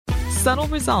Subtle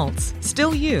results,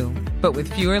 still you, but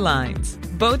with fewer lines.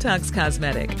 Botox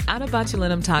Cosmetic, out of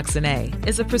botulinum toxin A,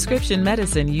 is a prescription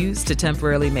medicine used to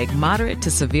temporarily make moderate to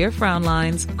severe frown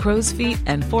lines, crow's feet,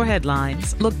 and forehead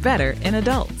lines look better in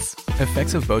adults.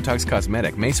 Effects of Botox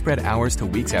Cosmetic may spread hours to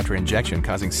weeks after injection,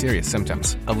 causing serious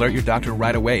symptoms. Alert your doctor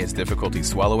right away as difficulty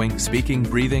swallowing, speaking,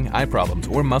 breathing, eye problems,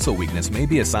 or muscle weakness may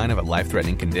be a sign of a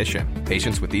life-threatening condition.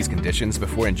 Patients with these conditions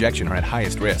before injection are at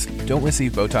highest risk. Don't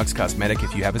receive Botox Cosmetic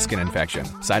if you have a skin infection.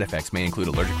 Side effects may include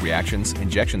allergic reactions,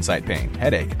 injection site pain,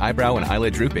 headache, eyebrow and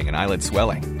eyelid drooping, and eyelid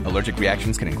swelling. Allergic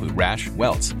reactions can include rash,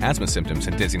 welts, asthma symptoms,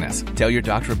 and dizziness. Tell your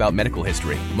doctor about medical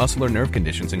history, muscle or nerve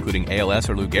conditions including ALS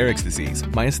or Lou Gehrig's disease,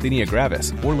 myasthenia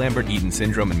gravis, or Lambert-Eaton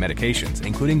syndrome, and medications,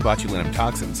 including botulinum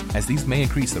toxins, as these may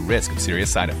increase the risk of serious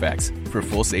side effects. For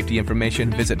full safety information,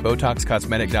 visit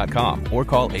BotoxCosmetic.com or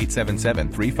call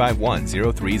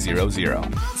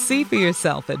 877-351-0300. See for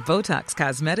yourself at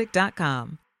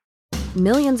BotoxCosmetic.com.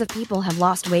 Millions of people have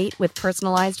lost weight with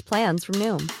personalized plans from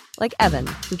Noom. Like Evan,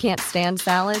 who can't stand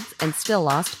salads and still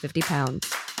lost 50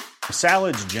 pounds.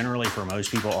 Salads generally for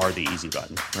most people are the easy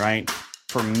button, right?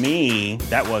 For me,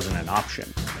 that wasn't an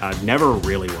option. I never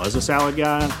really was a salad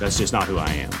guy. That's just not who I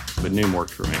am. But Noom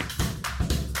worked for me.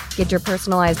 Get your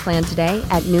personalized plan today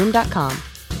at Noom.com.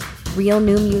 Real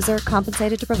Noom user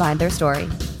compensated to provide their story.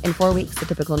 In 4 weeks, the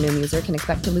typical Noom user can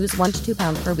expect to lose 1 to 2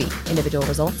 pounds per week. Individual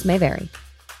results may vary.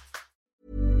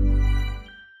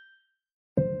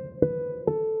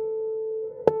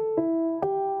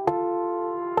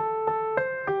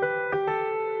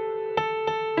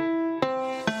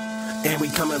 And we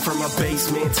coming from a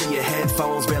basement to your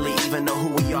headphones. Barely even know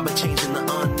who we are, but changing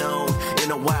the unknown. In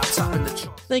a while, topping the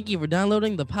charts. Thank you for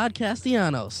downloading the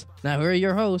Podcastellanos. Now here are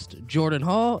your hosts, Jordan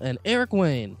Hall and Eric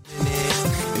Wayne.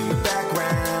 In the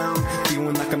background,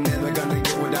 feeling like I'm never gonna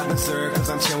get what I deserve,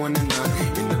 cause I'm chilling in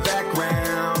the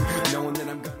background, knowing that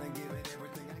I'm gonna give it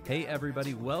everything I got. Hey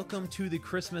everybody, welcome to the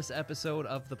Christmas episode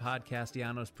of the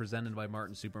Podcastellanos presented by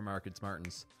Martin Supermarkets.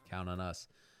 Martin's, count on us.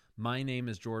 My name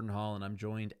is Jordan Hall, and I'm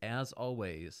joined, as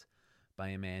always, by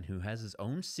a man who has his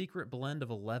own secret blend of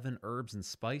 11 herbs and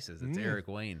spices. It's Eric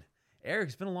Wayne. Eric,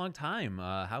 it's been a long time.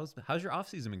 How's your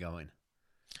off-season been going?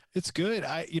 It's good.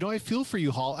 I feel for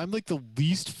you, Hall. I'm like the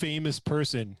least famous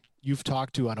person you've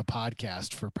talked to on a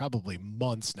podcast for probably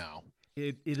months now.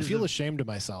 I feel ashamed of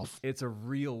myself. It's a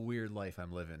real weird life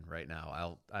I'm living right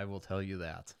now. I will tell you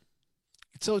that.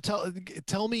 So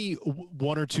tell me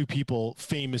one or two people,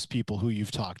 famous people who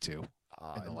you've talked to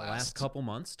in the last couple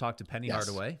months. Talked to Penny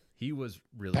Hardaway. He was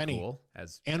really cool.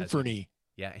 Anthony.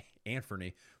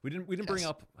 Anthony. We didn't bring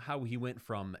up how he went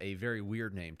from a very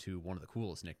weird name to one of the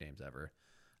coolest nicknames ever.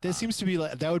 That seems to be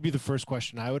that would be the first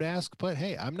question I would ask. But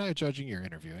hey, I'm not judging your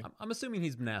interviewing. I'm assuming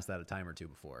he's been asked that a time or two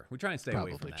before. We try and stay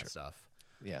away from that stuff.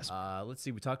 Yes. Let's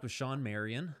see. We talked with Sean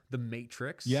Marion, The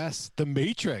Matrix. Yes, The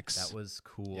Matrix. That was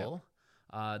cool.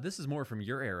 Yep. This is more from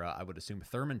your era, I would assume.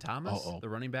 Thurman Thomas, the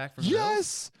running back from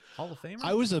Bills? Hall of Famer?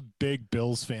 I was a big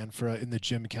Bills fan in the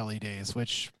Jim Kelly days,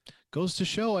 which goes to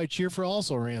show I cheer for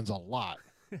also-rans a lot.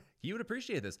 You would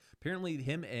appreciate this. Apparently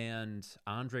him and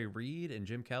Andre Reed and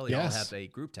Jim Kelly all have a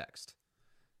group text.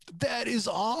 That is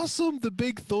awesome.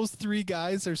 Those three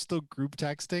guys are still group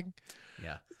texting.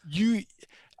 Yeah.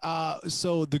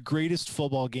 So the greatest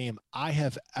football game I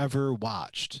have ever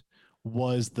watched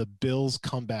was the Bills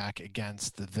comeback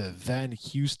against the then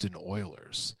Houston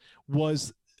Oilers.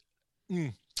 Was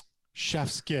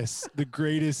chef's kiss, the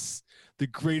greatest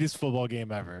football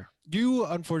game ever. You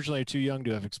unfortunately are too young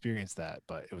to have experienced that,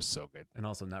 but it was so good. And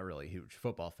also not really a huge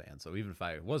football fan, so even if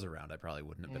I was around, I probably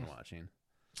wouldn't have been watching.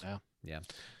 Yeah.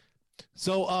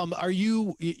 So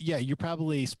you're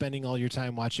probably spending all your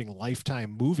time watching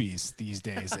Lifetime movies these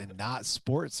days and not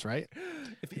sports, right?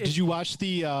 Did you watch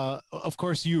of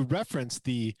course you referenced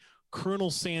the Colonel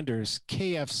Sanders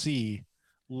KFC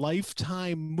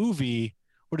Lifetime movie.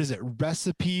 What is it?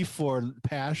 Recipe for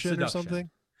Passion or something?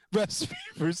 Recipe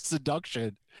for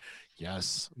Seduction.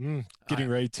 Yes. Getting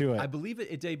right to it. I believe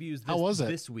it debuts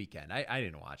this weekend. I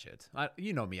didn't watch it.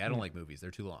 You know me. I don't like movies.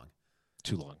 They're too long.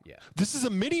 Too long. Yeah. This is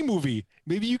a mini movie.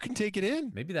 Maybe you can take it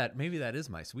in. Maybe that is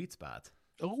my sweet spot.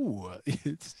 Oh,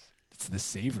 it's the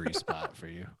savory spot for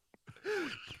you.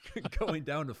 Going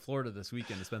down to Florida this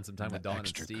weekend to spend some time with Dawn and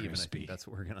Steve, crispy. And I think that's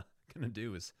what we're gonna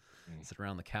do is sit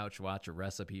around the couch, watch A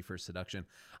Recipe for Seduction.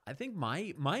 I think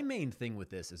my main thing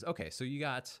with this is so you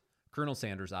got Colonel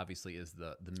Sanders obviously is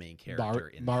the main character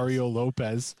in Mario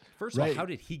Lopez. First of all, how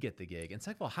did he get the gig? And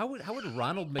second of all, how would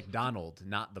Ronald McDonald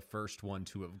not the first one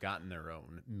to have gotten their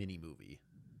own mini movie?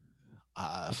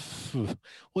 Well,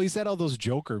 he's had all those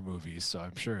Joker movies, so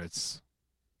I'm sure it's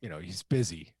he's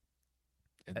busy.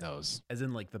 in those. As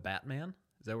in, like, the Batman?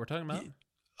 Is that what we're talking about?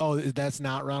 Oh, that's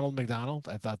not Ronald McDonald?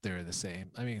 I thought they were the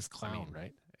same. I mean, it's clown,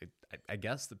 right? I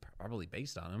guess they're probably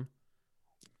based on him.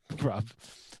 Rob.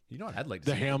 You know what I'd like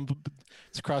to see?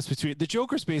 It's a cross between the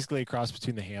Joker's basically a cross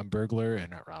between the Hamburglar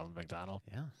and Ronald McDonald.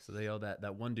 Yeah, so they owe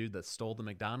that one dude that stole the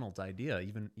McDonald's idea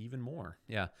even more.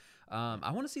 Yeah,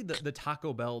 I want to see the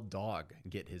Taco Bell dog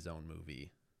get his own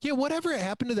movie. Yeah, whatever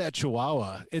happened to that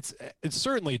Chihuahua? It's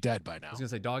certainly dead by now. I was gonna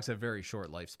say dogs have very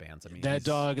short lifespans. I mean, that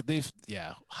dog,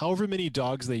 however many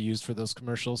dogs they used for those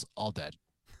commercials, all dead.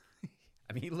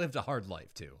 I mean, he lived a hard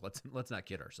life too. Let's not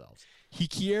kid ourselves. He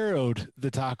Chiero'd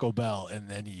the Taco Bell and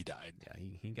then he died. Yeah,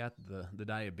 he got the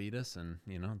diabetes, and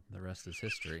the rest is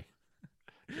history.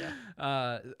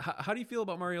 Yeah. How do you feel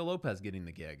about Mario Lopez getting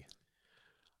the gig?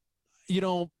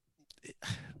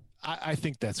 I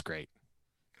think that's great.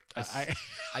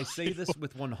 I say this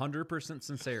with 100%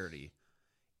 sincerity.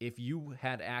 If you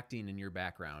had acting in your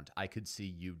background, I could see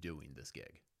you doing this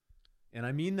gig, and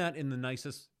I mean that in the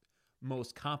nicest,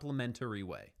 most complimentary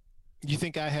way. You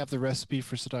think I have the recipe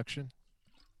for seduction?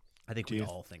 I think we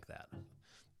all think that. I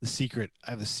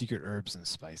have the secret herbs and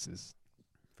spices.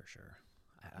 For sure.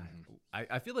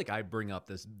 I feel like I bring up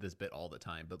this bit all the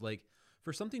time, but like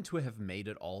for something to have made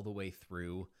it all the way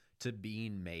through to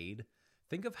being made,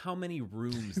 think of how many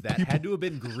rooms that had to have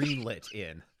been greenlit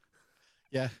in.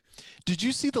 Yeah. Did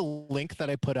you see the link that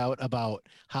I put out about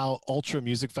how Ultra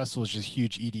Music Festival, which is a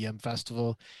huge EDM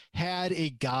festival, had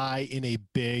a guy in a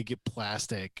big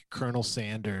plastic Colonel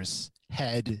Sanders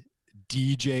head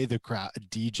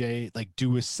DJ, like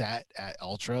do a set at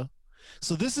Ultra?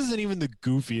 So this isn't even the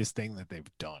goofiest thing that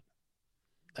they've done.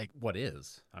 Like, what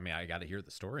is? I mean, I got to hear the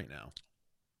story now.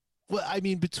 Well, I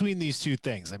mean, between these two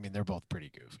things, I mean, they're both pretty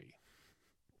goofy.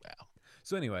 Wow.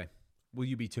 So anyway, will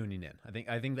you be tuning in?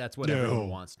 I think that's what everyone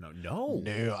wants to know.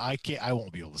 No, I can't. I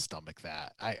won't be able to stomach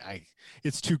that.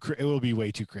 It will be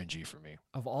way too cringy for me.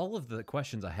 Of all of the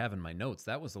questions I have in my notes,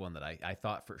 that was the one that I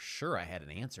thought for sure I had an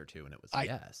answer to, and it was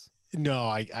yes. No,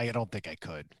 I don't think I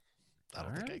could. I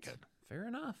don't think I could. Fair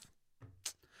enough.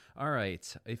 All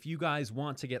right. If you guys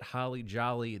want to get holly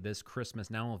jolly this Christmas,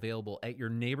 now available at your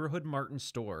neighborhood Martin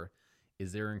store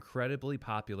is their incredibly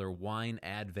popular wine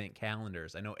advent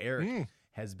calendars. I know Eric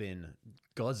has been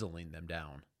guzzling them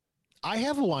down. I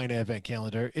have a wine advent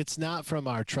calendar. It's not from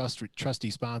our trusty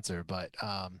sponsor, but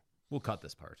we'll cut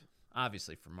this part.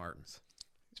 Obviously from Martin's.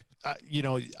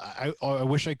 I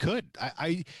wish I could.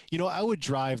 I would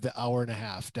drive the hour and a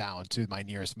half down to my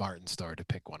nearest Martin store to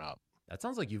pick one up. That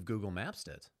sounds like you've Google Mapped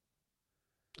it.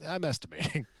 I'm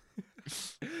estimating.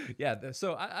 Yeah.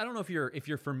 So I don't know if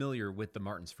you're familiar with the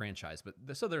Martin's franchise, but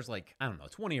so there's like, I don't know,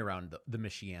 20 around the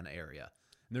Michiana area.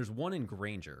 And there's one in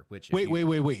Granger, which... Wait.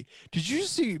 Did you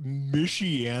see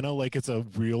Michiana like it's a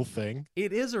real thing?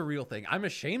 It is a real thing. I'm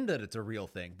ashamed that it's a real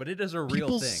thing, but it is a real thing.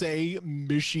 People say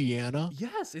Michiana?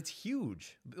 Yes, it's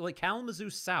huge. Like Kalamazoo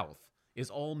South is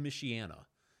all Michiana.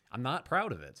 I'm not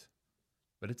proud of it,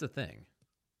 but it's a thing.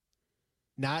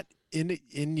 Not in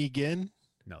again?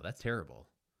 No, that's terrible.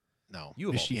 No,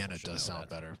 Michiana does sound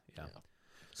better. Yeah.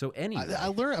 So anyway,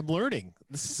 I'm learning.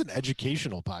 This is an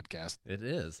educational podcast. It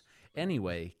is.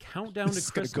 Anyway, countdown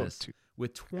to Christmas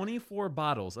with 24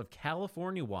 bottles of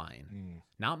California wine,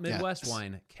 not Midwest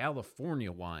wine,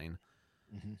 California wine.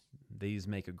 Mm-hmm. These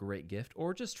make a great gift,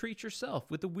 or just treat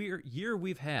yourself with the weird year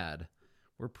we've had.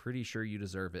 We're pretty sure you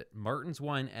deserve it. Martin's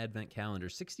Wine Advent Calendar,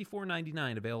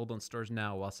 $64.99, available in stores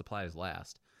now while supplies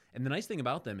last. And the nice thing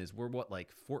about them is we're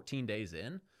 14 days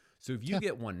in. So if you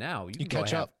get one now, you can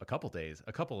catch up a couple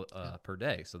per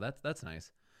day. So that's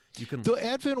nice. You can. The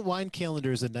Advent wine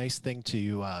calendar is a nice thing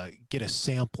to get a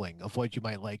sampling of what you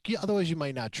might like. Yeah, otherwise you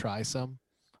might not try some.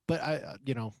 But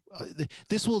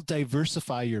this will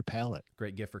diversify your palate.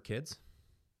 Great gift for kids.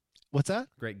 What's that?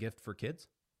 Great gift for kids.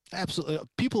 Absolutely.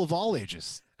 People of all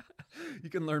ages. You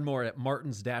can learn more at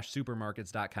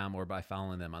martins-supermarkets.com or by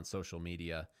following them on social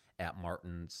media at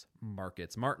Martins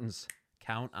Markets. Martins,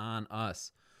 count on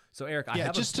us. So Eric,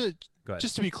 just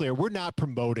to be clear, we're not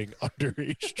promoting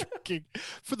underage drinking.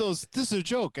 This is a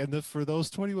joke, and for those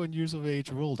 21 years of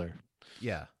age or older.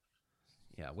 Yeah.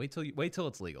 Wait till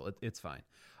it's legal. It's fine.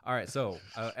 All right. So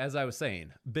as I was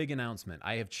saying, big announcement.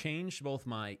 I have changed both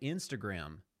my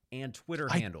Instagram and Twitter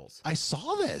handles. I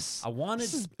saw this.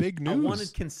 This is big news. I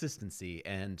wanted consistency,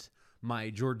 and my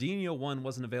Jordinho one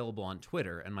wasn't available on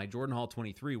Twitter, and my Jordan Hall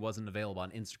 23 wasn't available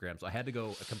on Instagram. So I had to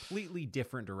go a completely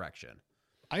different direction.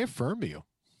 I affirm you.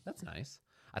 That's nice.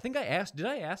 I think did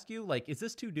I ask you, like, is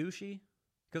this too douchey?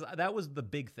 Because that was the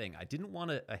big thing. I didn't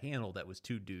want a handle that was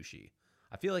too douchey.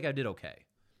 I feel like I did okay.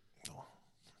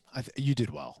 You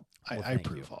did well. I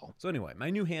approve all. So anyway, my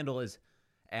new handle is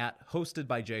at Hosted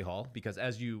by J Hall, because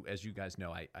as you guys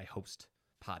know, I host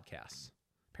podcasts,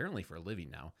 apparently for a living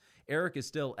now. Eric is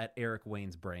still at Eric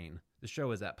Wayne's Brain. The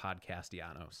show is at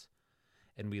Podcastellanos.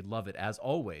 And we'd love it, as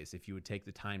always, if you would take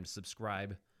the time to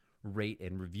subscribe, rate,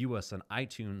 and review us on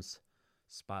iTunes,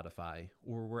 Spotify,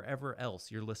 or wherever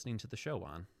else you're listening to the show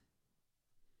on.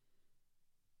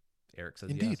 Eric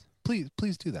says Indeed. yes.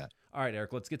 Please do that. All right,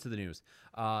 Eric, let's get to the news.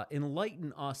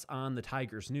 Enlighten us on the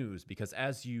Tigers news, because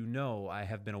as you know, I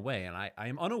have been away, and I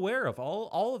am unaware of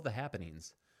all of the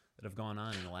happenings that have gone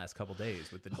on in the last couple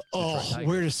days with the Detroit Tigers.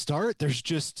 Where to start? There's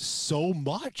just so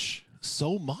much.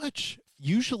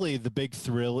 Usually the big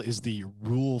thrill is the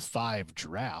Rule 5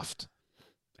 draft.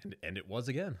 And it was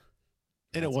again.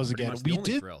 And it was again.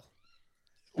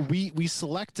 We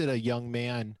selected a young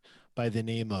man by the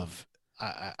name of,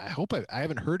 I hope I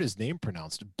haven't heard his name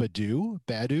pronounced, Badu.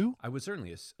 I would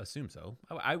certainly assume so.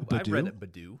 I read it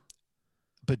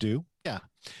Badu. Yeah.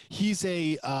 He's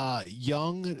a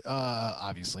young,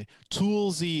 obviously,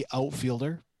 toolsy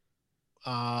outfielder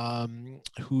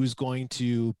who's going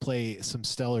to play some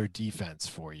stellar defense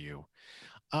for you,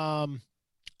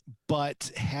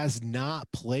 but has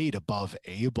not played above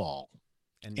A ball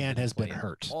and has been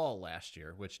hurt all last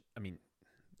year, which, I mean,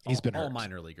 he's been hurt. All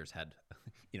minor leaguers had,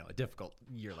 a difficult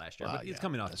year last year, but it's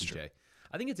coming off DJ. True.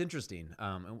 I think it's interesting,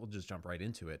 and we'll just jump right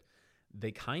into it.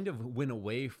 They kind of went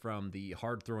away from the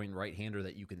hard-throwing right-hander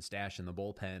that you can stash in the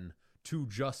bullpen to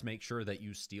just make sure that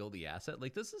you steal the asset.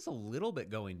 Like, this is a little bit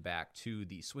going back to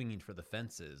the swinging for the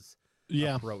fences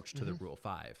approach to the Rule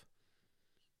 5.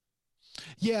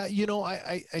 Yeah,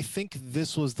 I think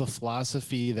this was the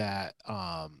philosophy that,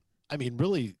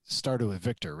 really started with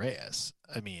Victor Reyes.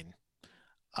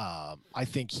 I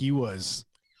think he was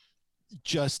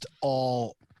just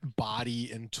all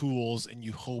body and tools, and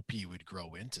you hope he would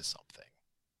grow into something.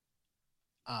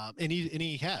 And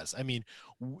he has.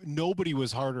 Nobody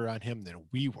was harder on him than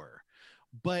we were.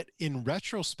 But in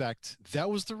retrospect, that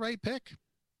was the right pick.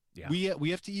 Yeah. We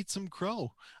have to eat some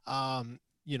crow.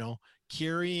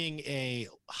 Carrying a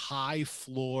high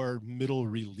floor middle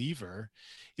reliever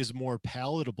is more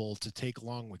palatable to take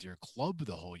along with your club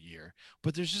the whole year,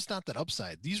 but there's just not that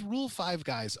upside. These Rule 5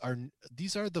 guys are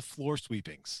the floor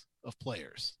sweepings of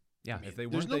players. Yeah, if they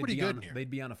weren't, they'd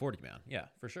be on a 40 man. Yeah,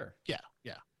 for sure. Yeah.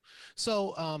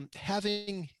 So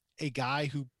having a guy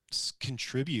who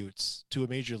contributes to a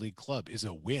major league club is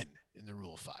a win in the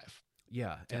Rule 5.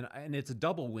 Yeah, and it's a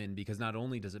double win, because not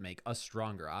only does it make us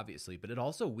stronger, obviously, but it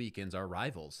also weakens our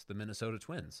rivals, the Minnesota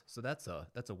Twins. So that's a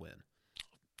win.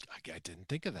 I didn't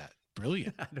think of that.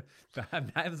 Brilliant. I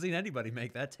haven't seen anybody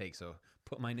make that take, so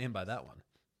put my name by that one.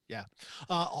 Yeah.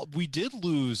 We did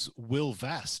lose Will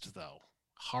Vest, though.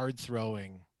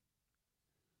 Hard-throwing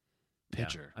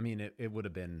pitcher. Yeah. It would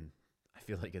have been, I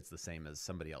feel like it's the same as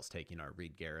somebody else taking our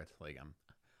Reed Garrett. Like,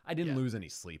 I didn't lose any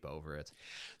sleep over it.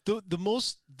 The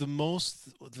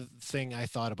thing I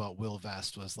thought about Will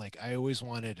Vest was, like, I always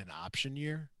wanted an option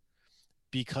year,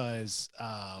 because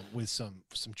with some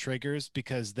triggers,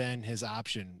 because then his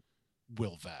option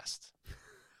Will Vest.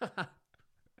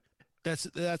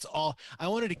 That's all. I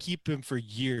wanted to keep him for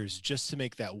years just to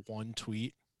make that one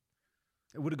tweet.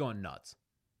 It would have gone nuts.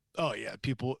 Oh yeah,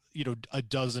 people, a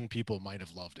dozen people might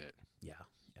have loved it. Yeah,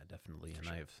 definitely. And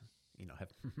sure. I have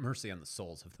mercy on the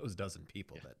souls of those dozen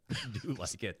people that do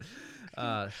like it.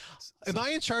 Am I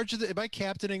in charge of am I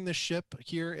captaining the ship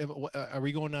here? Are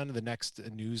we going on to the next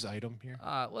news item here?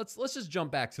 Let's just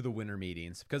jump back to the winter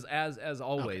meetings, because as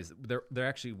always, okay, there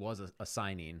actually was a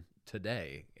signing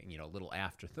today, a little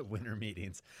after the winter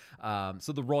meetings.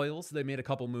 So the Royals, they made a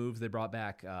couple moves. They brought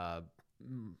back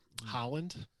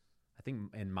Holland, I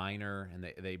think, and Minor, and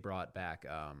they brought back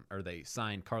or they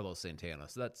signed Carlos Santana.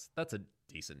 So that's a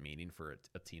decent meaning for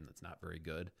a team that's not very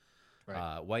good.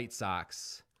 Right. White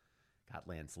Sox got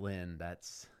Lance Lynn.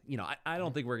 That's, I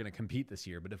don't think we're going to compete this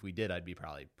year, but if we did, I'd be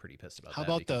probably pretty pissed about that. How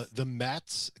about the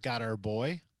Mets got our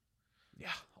boy? Yeah.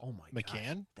 Oh my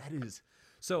McCann. God. That is.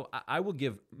 So I will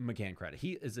give McCann credit.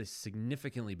 He is a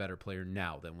significantly better player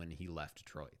now than when he left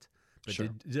Detroit. But sure.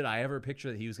 Did I ever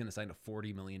picture that he was going to sign a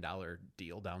 $40 million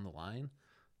deal down the line?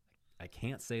 I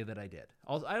can't say that I did.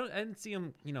 Also, I didn't see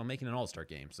him, making an All-Star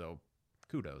game. So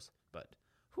kudos. But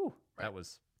right.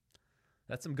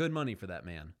 That's some good money for that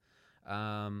man.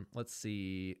 Let's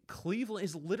see. Cleveland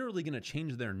is literally going to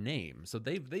change their name. So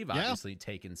they've obviously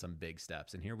taken some big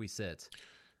steps. And here we sit.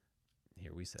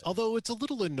 Although it's a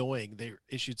little annoying, they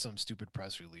issued some stupid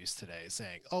press release today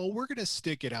saying, we're going to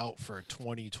stick it out for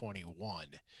 2021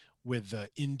 with the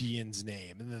Indians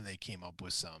name. And then they came up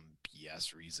with some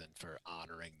BS reason for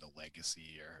honoring the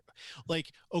legacy, or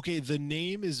like, okay, the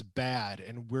name is bad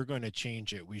and we're going to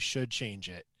change it. We should change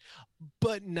it,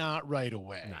 but not right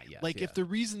away. Not yet, Like yeah. if the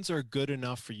reasons are good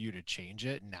enough for you to change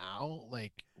it now,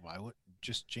 like why would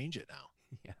just change it now?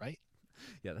 Yeah. Right.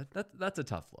 Yeah. That's a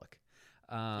tough look.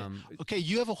 Okay.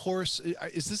 You have a horse.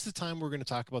 Is this the time we're going to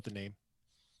talk about the name?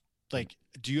 Like,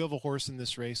 do you have a horse in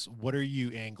this race? What are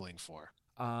you angling for?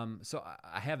 So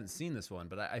I haven't seen this one,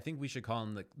 but I think we should call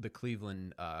them the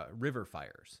Cleveland River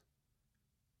Fires.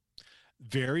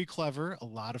 Very clever. A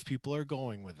lot of people are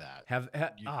going with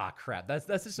that. Crap. That's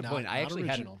disappointing. I actually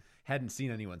hadn't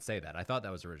seen anyone say that. I thought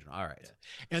that was original. All right.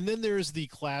 Yeah. And then there's the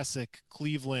classic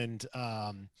Cleveland,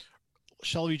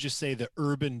 shall we just say the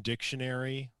Urban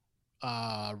Dictionary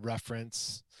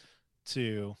reference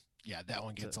to, yeah, that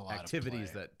one gets a lot activities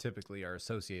of play. that typically are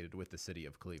associated with the city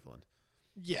of Cleveland.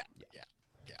 Yeah.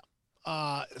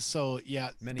 So yeah,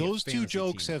 Many those two fantasy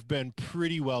teams have been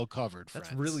pretty well covered. That's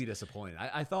friends. really disappointing.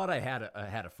 I thought I had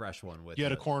a fresh one with you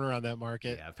had a corner on that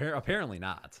market. Yeah, apparently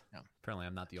not. No. Apparently,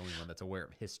 I'm not the only one that's aware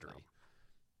of history.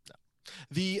 No.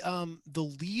 The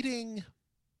leading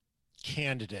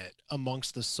candidate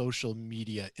amongst the social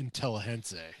media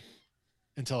intelligentsia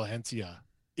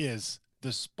is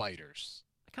the Spiders.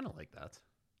 I kind of like that.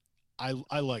 I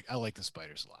like the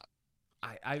Spiders a lot.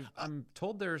 I'm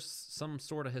told there's some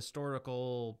sort of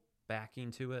historical backing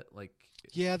to it. Like,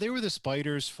 yeah, they were the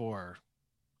Spiders for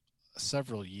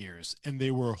several years, and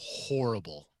they were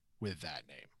horrible with that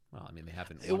name. Well, I mean, they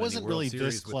haven't. It wasn't really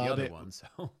this club. With the other one,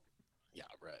 so. Yeah,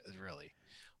 really.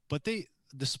 But the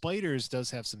Spiders does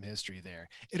have some history there,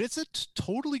 and it's a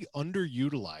totally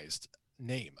underutilized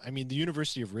name. I mean, the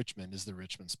University of Richmond is the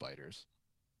Richmond Spiders.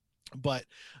 But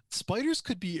Spiders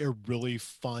could be a really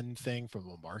fun thing from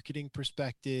a marketing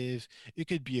perspective. It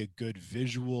could be a good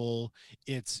visual.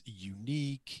 It's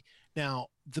unique. Now,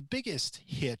 the biggest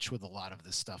hitch with a lot of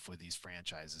this stuff with these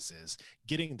franchises is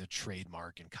getting the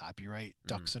trademark and copyright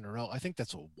ducks in a row. I think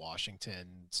that's what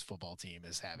Washington's football team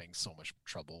is having so much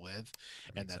trouble with,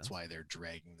 and that's why they're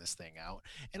dragging this thing out.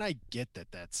 And I get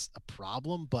that that's a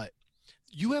problem, but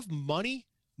you have money.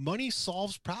 Money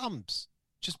solves problems.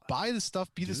 Just buy the stuff,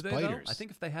 be the Spiders. I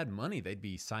think if they had money, they'd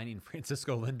be signing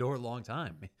Francisco Lindor a long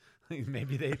time.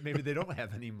 maybe they don't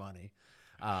have any money.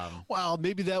 Well,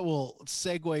 maybe that will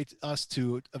segue us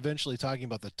to eventually talking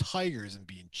about the Tigers and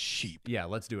being cheap. Yeah,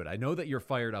 let's do it. I know that you're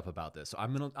fired up about this. So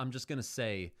I'm just gonna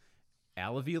say,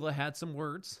 Al Avila had some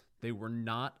words. They were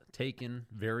not taken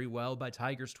very well by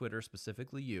Tigers Twitter,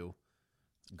 specifically you.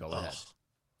 Go ahead.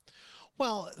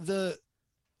 Well, the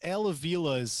Al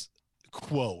Avila's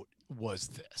quote was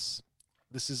this.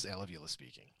 This is Al Avila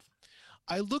speaking.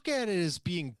 I look at it as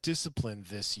being disciplined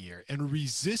this year and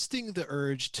resisting the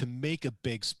urge to make a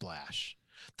big splash.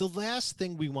 The last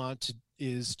thing we want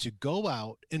is to go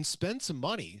out and spend some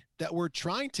money that we're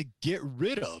trying to get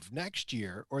rid of next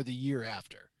year or the year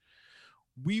after.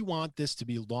 We want this to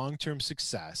be long-term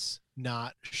success,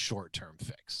 not short-term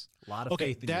fix. A lot of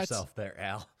faith in yourself there,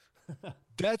 Al.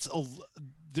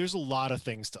 There's a lot of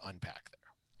things to unpack there.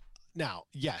 Now,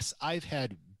 yes, I've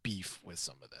had beef with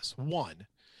some of this. One,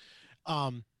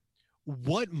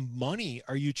 what money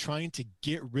are you trying to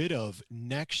get rid of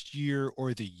next year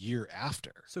or the year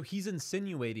after? So he's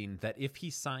insinuating that if he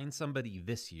signs somebody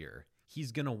this year,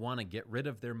 he's going to want to get rid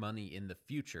of their money in the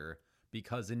future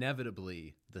because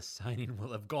inevitably the signing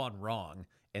will have gone wrong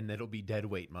and that'll be dead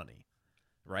weight money.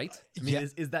 Right? I mean,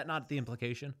 is that not the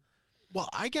implication? Well,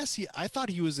 I guess I thought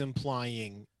he was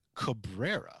implying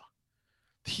Cabrera.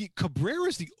 Cabrera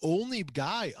is the only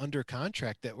guy under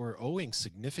contract that we're owing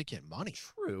significant money.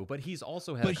 True, but he's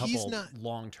also had a couple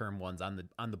long-term ones on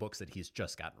the books that he's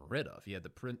just gotten rid of. He had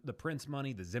the Prince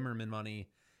money, the Zimmerman money.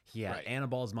 He had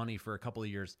Anabal's money for a couple of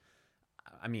years.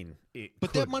 I mean,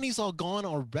 that money's all gone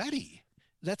already.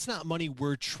 That's not money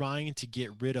we're trying to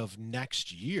get rid of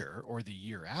next year or the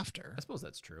year after. I suppose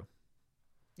that's true.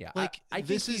 Yeah, I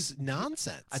this is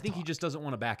nonsense. I think he just doesn't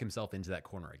want to back himself into that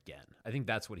corner again. I think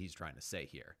that's what he's trying to say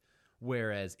here.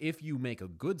 Whereas if you make a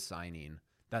good signing,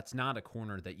 that's not a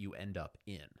corner that you end up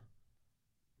in.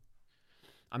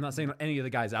 I'm not saying any of the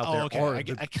guys out there are. I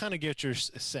kind of get what you're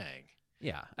saying.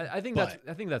 Yeah, I think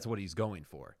that's what he's going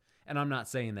for. And I'm not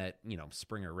saying that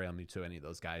Springer, Realmuto, any of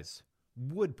those guys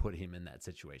would put him in that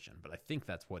situation, but I think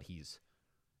that's what he's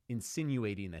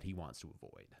insinuating that he wants to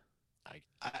avoid.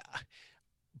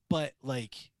 But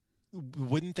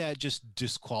wouldn't that just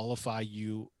disqualify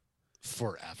you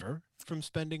forever from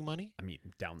spending money? I mean,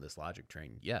 down this logic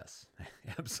train, yes,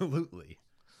 absolutely.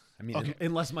 I mean,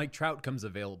 unless Mike Trout comes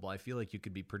available, I feel like you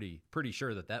could be pretty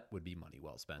sure that would be money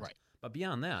well spent. Right. But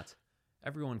beyond that,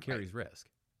 everyone carries risk.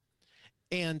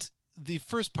 And the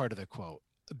first part of the quote,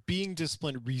 being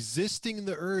disciplined, resisting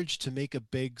the urge to make a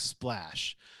big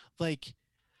splash. Like,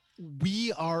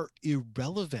 we are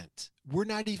irrelevant. We're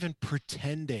not even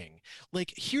pretending.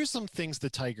 Like, here's some things the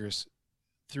Tigers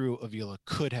through Avila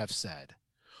could have said.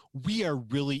 We are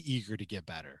really eager to get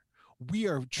better. We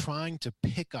are trying to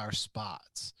pick our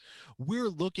spots. We're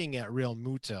looking at Real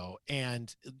Muto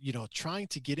and, trying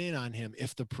to get in on him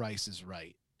if the price is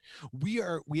right. We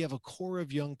have a core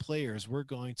of young players we're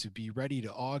going to be ready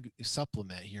to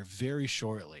supplement here very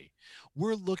shortly.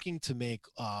 We're looking to make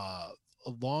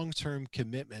long-term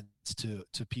commitments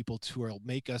to people who will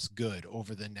make us good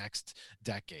over the next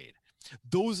decade.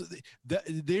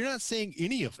 They're not saying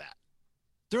any of that.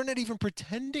 They're not even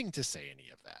pretending to say any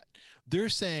of that. They're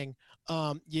saying,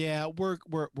 yeah, we're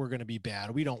going to be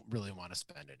bad. We don't really want to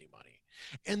spend any money.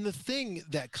 And the thing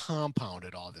that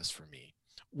compounded all this for me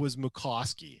was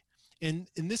McCoskey. And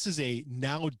this is a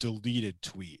now deleted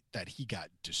tweet that he got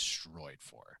destroyed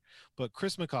for. But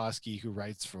Chris McCoskey, who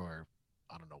writes for,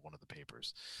 I don't know, one of the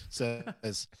papers,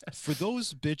 says, for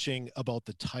those bitching about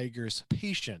the Tigers'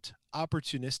 patient,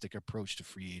 opportunistic approach to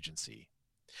free agency,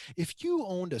 if you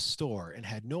owned a store and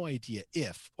had no idea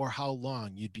if or how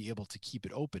long you'd be able to keep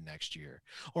it open next year,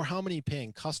 or how many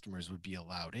paying customers would be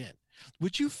allowed in,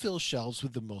 would you fill shelves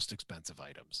with the most expensive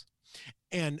items?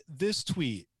 And this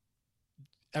tweet,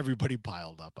 everybody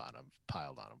piled on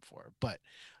him for. But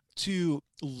to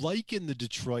liken the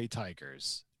Detroit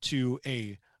Tigers to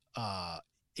a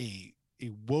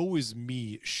woe is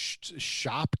me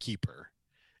shopkeeper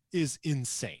is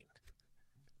insane.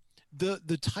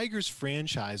 The Tigers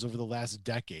franchise over the last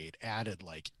decade added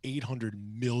like $800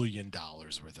 million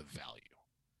worth of value.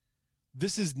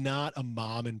 This is not a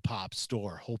mom and pop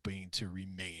store hoping to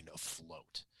remain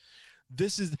afloat.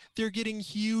 They're getting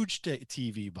huge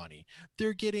TV money.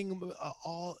 They're getting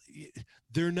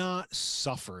they're not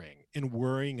suffering and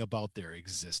worrying about their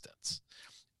existence.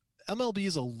 MLB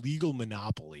is a legal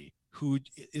monopoly who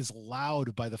is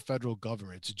allowed by the federal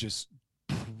government to just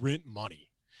print money,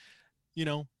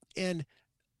 and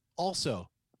also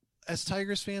as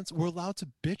Tigers fans, we're allowed to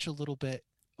bitch a little bit.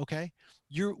 Okay.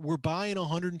 We're buying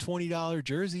 $120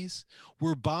 jerseys.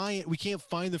 We can't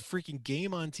find the freaking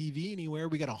game on TV anywhere.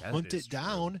 We got to hunt it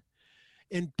down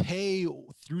and pay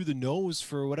through the nose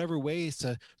for whatever ways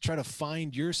to try to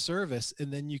find your service.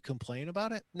 And then you complain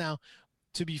about it. Now,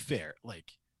 to be fair,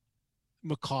 like,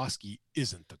 McCoskey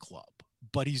isn't the club,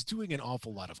 but he's doing an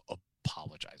awful lot of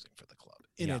apologizing for the club.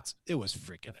 And it was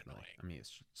freaking annoying. I mean,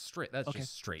 it's straight. That's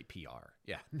just straight PR.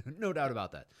 Yeah, no doubt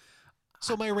about that.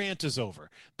 So my rant is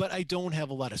over, but I don't have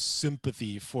a lot of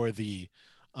sympathy for the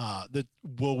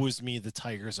woe is me, the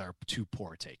Tigers are too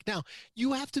poor take. Now,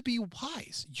 you have to be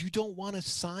wise. You don't want to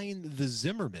sign the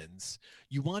Zimmermans.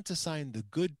 You want to sign the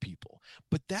good people.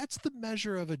 But that's the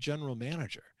measure of a general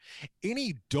manager.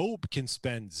 Any dope can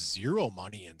spend zero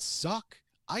money and suck.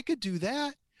 I could do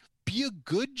that. Be a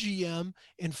good GM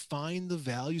and find the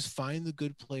values, find the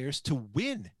good players to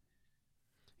win.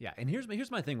 Yeah, and here's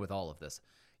my thing with all of this.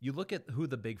 You look at who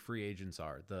the big free agents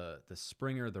are, the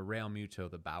Springer, the Real Muto,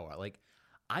 the Bauer. Like,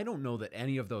 I don't know that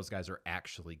any of those guys are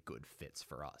actually good fits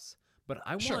for us. But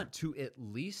I want to at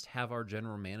least have our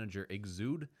general manager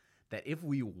exude that if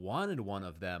we wanted one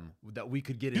of them, that we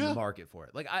could get in the market for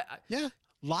it. Like,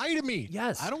 lie to me.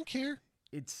 Yes. I don't care.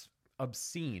 It's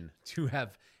obscene to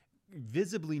have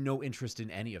visibly no interest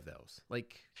in any of those.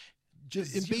 Like,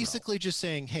 and basically just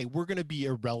saying, hey, we're going to be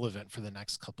irrelevant for the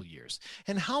next couple of years.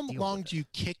 And how long do you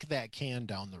kick that can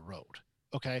down the road?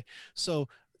 Okay. So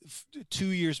 2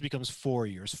 years becomes 4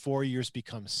 years. 4 years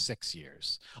becomes 6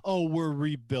 years. Oh, we're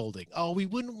rebuilding. Oh, we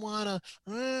couldn't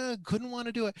want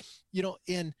to do it,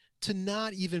 and to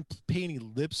not even pay any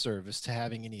lip service to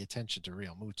having any attention to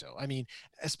Real Muto. I mean,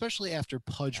 especially after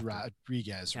Pudge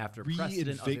Rodriguez. After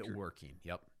precedent of it working.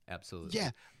 Yep. Absolutely. Yeah.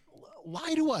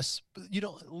 Lie to us,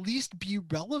 at least be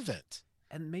relevant.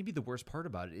 And maybe the worst part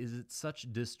about it is it's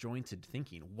such disjointed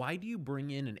thinking. Why do you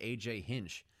bring in an AJ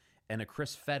Hinch and a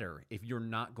Chris Fetter if you're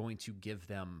not going to give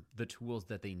them the tools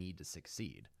that they need to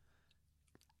succeed?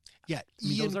 Yeah,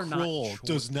 Ian Kroll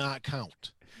does not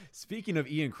count. Speaking of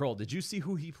Ian Kroll, did you see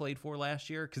who he played for last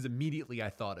year? Because immediately I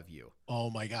thought of you. Oh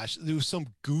my gosh, there was some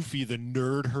goofy, the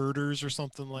Nerd Herders or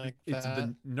something like that. It's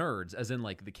the Nerds, as in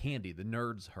like the candy, the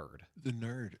Nerds Herd. The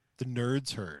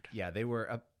Nerds Herd. Yeah, they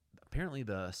were apparently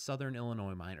the Southern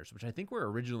Illinois Miners, which I think were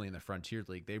originally in the Frontier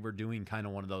League. They were doing kind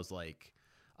of one of those like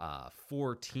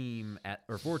four teams at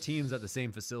the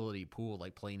same facility pool,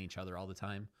 like playing each other all the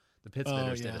time. The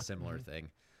Pittsburghers did a similar thing.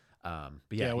 But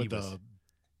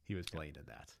he was playing in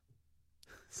that.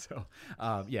 So,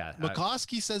 yeah.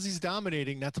 McCoskey says he's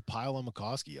dominating, not to pile on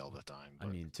McCoskey all the time. I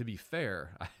But mean, to be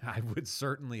fair, I would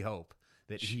certainly hope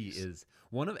that he is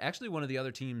one of the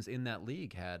other teams in that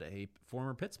league had a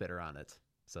former pit spitter on it.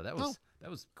 So that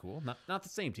was cool. Not the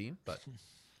same team, but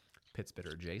pit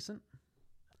spitter adjacent.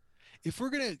 if we're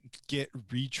going to get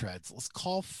retreads, let's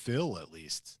call Phil at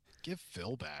least. Give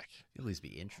Phil back. At least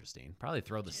be interesting. Probably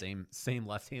throw the same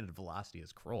left-handed velocity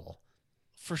as Kroll.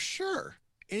 For sure.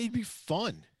 And he'd be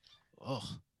fun. Ugh.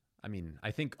 I mean,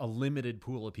 I think a limited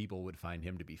pool of people would find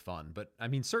him to be fun, but I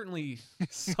mean, certainly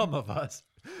some of us.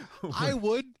 I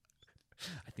would.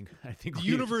 I think The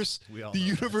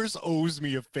universe owes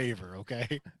me a favor,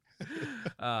 okay?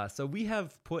 So we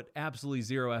have put absolutely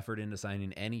zero effort into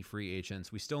signing any free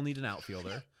agents. We still need an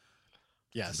outfielder.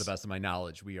 Yes. To the best of my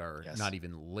knowledge, we are not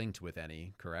even linked with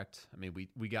any, correct? I mean,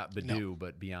 we got Badu,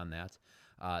 but beyond that,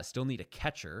 still need a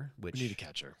catcher, which We need a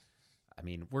catcher. I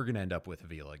mean, we're going to end up with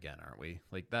Avila again, aren't we?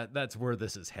 Like that's where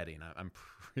this is heading. I'm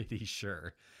pretty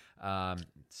sure. I'd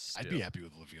be happy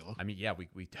with Avila. I mean, yeah,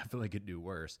 we definitely could do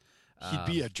worse. He'd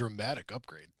be a dramatic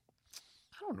upgrade.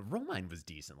 I don't know. Romine was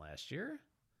decent last year.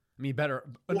 I mean, better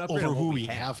an Well, upgrade over on what who we we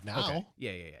have now. Okay.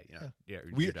 Yeah. You know, you're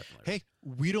definitely right. Hey,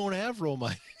 we don't have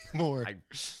Romine anymore.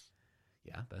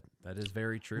 Yeah, that is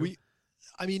very true.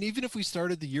 I mean, even if we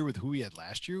started the year with who we had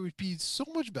last year, it would be so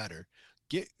much better.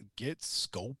 Get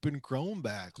Scope and Chrome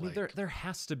back. I mean, there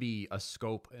has to be a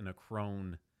Scope and a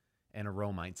Crone and a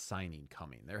Romine signing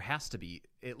coming. There has to be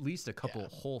at least a couple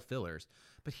whole fillers.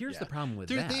 But here's the problem with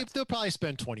that. They'll probably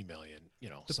spend $20 million,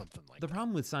 something like that. The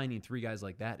problem with signing three guys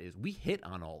like that is we hit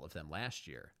on all of them last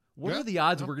year. What are the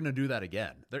odds we're going to do that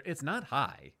again? It's not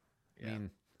high. I mean,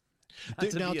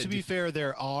 to be fair,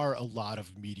 there are a lot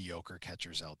of mediocre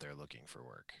catchers out there looking for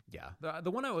work. Yeah, the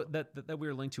one that we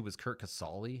were linked to was Kurt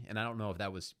Casale, and I don't know if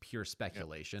that was pure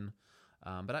speculation,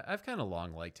 but I've kind of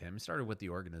long liked him. He started with the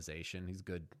organization. He's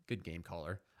good game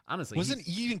caller. Honestly, wasn't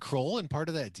Ian Kroll in part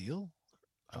of that deal?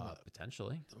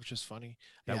 Potentially, which is funny.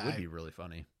 That would be really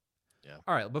funny. Yeah.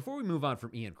 All right, before we move on from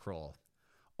Ian Kroll,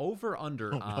 over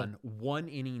on 1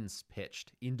 innings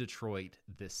pitched in Detroit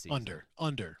this season.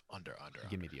 Under.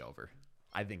 Give me the over.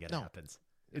 I think it happens.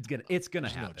 It's gonna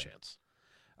happen. No chance.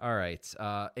 All right,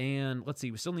 and let's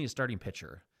see. We still need a starting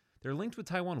pitcher. They're linked with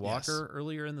Taijuan Walker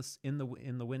earlier in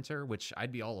the winter, which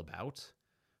I'd be all about.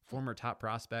 Former top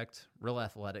prospect, real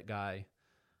athletic guy,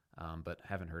 but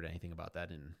haven't heard anything about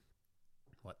that in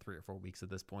 3 or 4 weeks at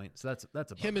this point. So that's a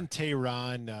bummer. Him and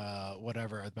Tehran,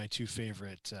 whatever, are my two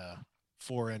favorite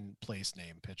foreign place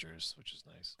name pitchers, which is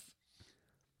nice.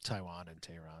 Taiwan and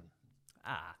Tehran.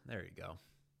 Ah, there you go.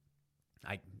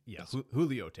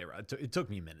 Julio Tehran. It took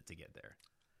me a minute to get there.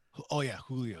 Oh yeah,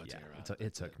 Julio Tehran.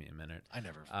 It took me a minute. I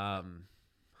never.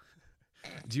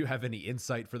 Do you have any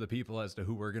insight for the people as to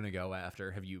who we're going to go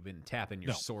after? Have you been tapping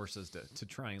your sources to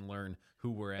try and learn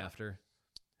who we're after?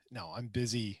 No, I'm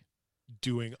busy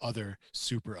doing other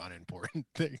super unimportant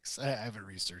things. I haven't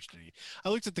researched any. I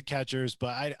looked at the catchers,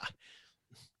 but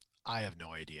I have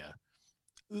no idea.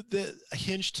 The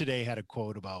Hinge today had a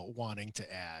quote about wanting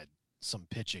to add some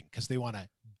pitching because they want to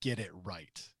get it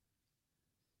right.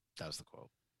 That was the quote.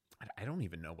 I don't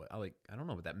even know I don't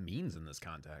know what that means in this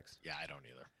context. Yeah, I don't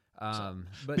either.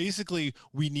 But basically,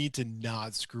 we need to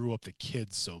not screw up the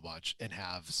kids so much and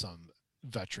have some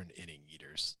veteran inning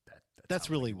eaters.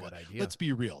 That's really what. Let's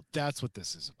be real. That's what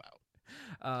this is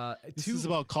about. This is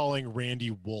about calling Randy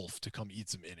Wolf to come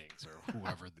eat some innings, or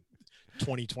whoever the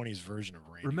 2020's version of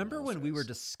Randy. Remember Wolf when is. we were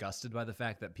disgusted by the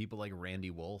fact that people like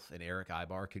Randy Wolf and Eric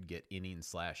Ibar could get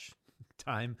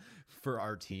innings/time for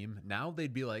our team? Now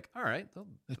they'd be like, all right,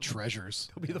 the treasures.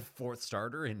 They'll be the fourth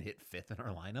starter and hit fifth in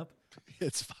our lineup.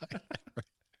 It's fine.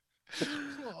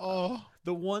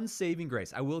 The one saving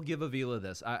grace, I will give Avila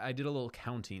this. I did a little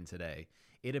counting today.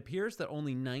 It appears that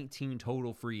only 19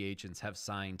 total free agents have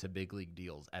signed to big league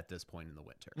deals at this point in the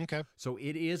winter. Okay. So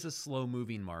it is a slow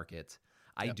moving market.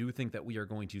 I do think that we are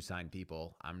going to sign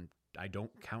people. I don't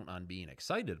count on being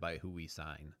excited by who we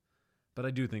sign, but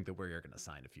I do think that we're going to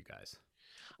sign a few guys.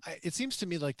 It seems to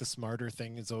me like the smarter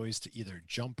thing is always to either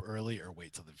jump early or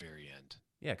wait till the very end.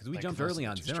 Yeah, because we jumped early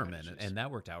on Zimmerman, and that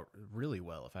worked out really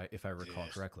well, if I recall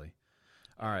correctly.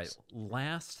 All right,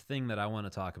 last thing that I want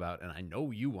to talk about, and I know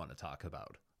you want to talk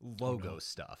about, logo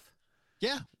stuff.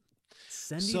 Yeah.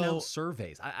 Sending out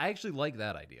surveys. I actually like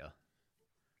that idea.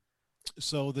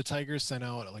 So the Tigers sent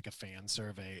out like a fan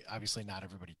survey. Obviously not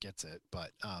everybody gets it,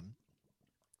 but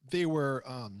they were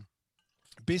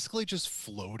basically just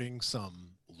floating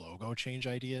some logo change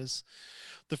ideas.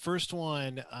 The first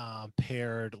one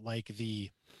paired like the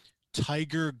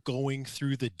tiger going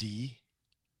through the D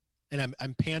and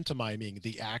I'm pantomiming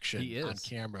the action on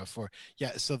camera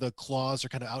so the claws are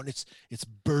kind of out and it's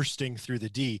bursting through the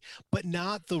D, but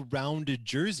not the rounded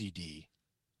jersey D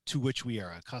to which we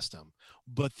are accustomed,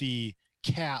 but the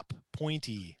cap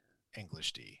pointy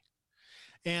English D.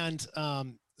 And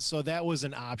so that was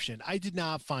an option. I do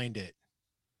not find that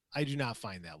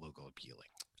logo appealing.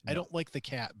 No. I don't like the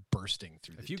cat bursting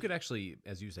through the If you D. could actually,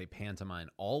 as you say, pantomime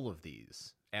all of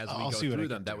these as we go through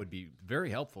them, that would be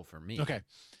very helpful for me. Okay.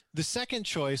 The second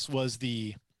choice was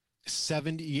the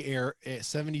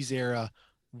 70s era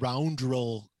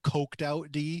roundel coked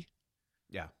out D.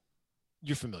 Yeah.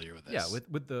 You're familiar with this. Yeah,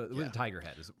 with the tiger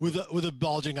head. With the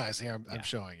bulging eyes here, I'm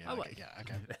showing it. I like yeah,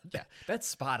 okay. Yeah. That's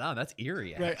spot on. That's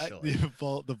eerie, right, actually.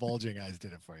 The bulging eyes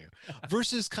did it for you.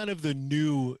 Versus kind of the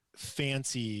new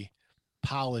fancy,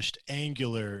 polished,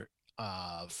 angular,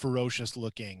 ferocious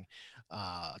looking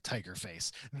tiger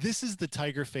face. This is the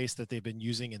tiger face that they've been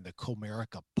using in the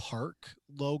Comerica Park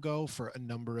logo for a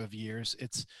number of years.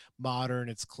 It's modern,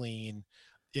 it's clean,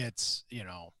 it's,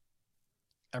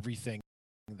 everything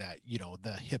that,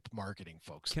 the hip marketing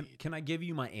folks need. Can I give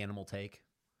you my animal take?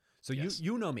 So yes.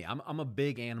 you know me. I'm a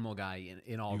big animal guy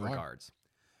in all regards.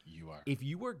 You are. If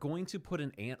you were going to put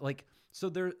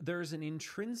there's an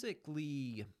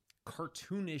intrinsically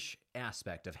cartoonish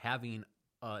aspect of having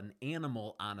an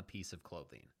animal on a piece of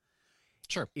clothing.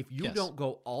 Sure. If you don't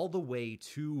go all the way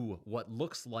to what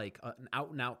looks like an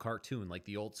out-and-out cartoon, like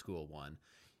the old school one,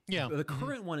 the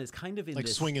current one is kind of in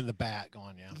this swinging the bat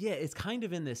going, Yeah, it's kind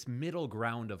of in this middle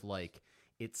ground of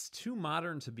it's too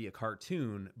modern to be a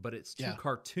cartoon, but it's too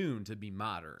cartoon to be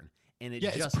modern. And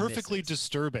it's perfectly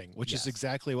disturbing, which is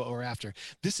exactly what we're after.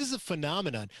 This is a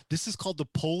phenomenon. This is called the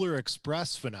Polar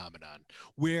Express phenomenon,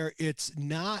 where it's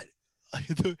not.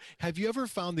 Have you ever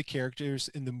found the characters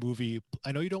in the movie?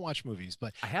 I know you don't watch movies,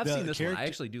 but I have seen this one. I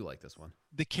actually do like this one.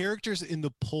 The characters in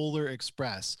the Polar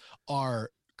Express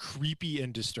are creepy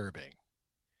and disturbing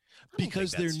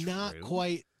because they're not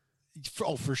quite.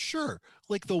 For sure.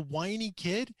 Like the whiny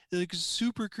kid, like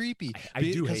super creepy. I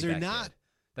do hate that kid.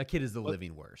 That kid is the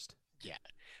living worst. Yeah.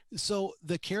 So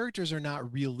the characters are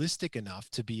not realistic enough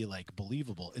to be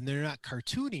believable, and they're not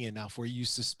cartoony enough where you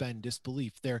suspend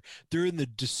disbelief. They're in the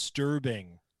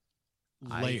disturbing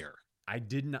layer.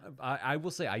 I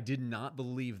will say I did not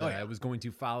believe that I was going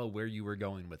to follow where you were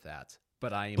going with that.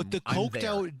 But the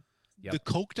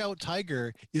coked out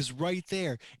tiger is right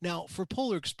there. Now for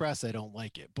Polar Express, I don't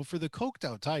like it, but for the coked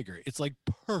out tiger, it's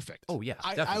perfect. Oh yeah,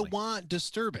 I want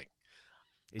disturbing.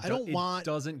 It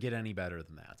doesn't get any better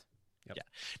than that. Yep. Yeah.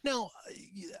 Now,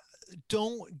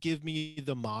 don't give me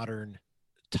the modern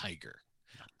tiger.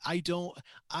 I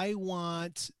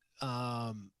want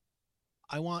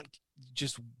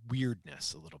just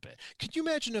weirdness a little bit. Could you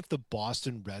imagine if the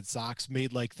Boston Red Sox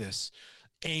made this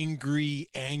angry,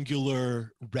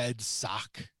 angular red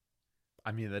sock?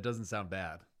 I mean, that doesn't sound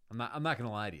bad. I'm not going to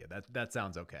lie to you. That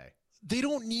sounds okay. They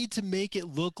don't need to make it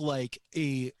look like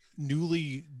a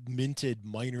newly minted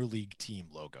minor league team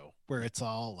logo where it's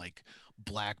all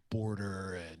black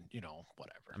border and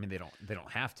whatever. I mean, they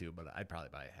don't have to, but I'd probably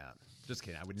buy a hat. Just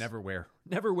kidding. I would never wear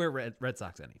Red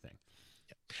Sox anything.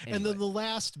 Yeah. Anyway. And then the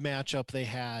last matchup they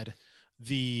had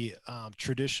the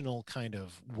traditional kind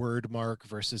of word mark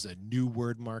versus a new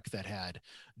word mark that had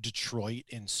Detroit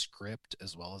in script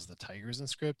as well as the Tigers in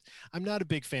script. I'm not a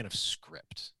big fan of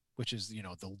script, which is,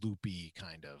 the loopy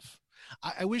kind of.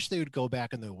 I wish they would go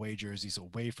back in the away jerseys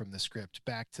away from the script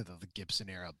back to the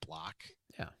Gibson era block.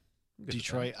 Yeah.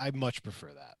 Detroit, I much prefer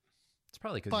that. It's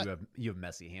probably because you have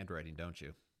messy handwriting, don't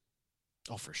you?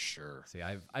 Oh, for sure. See,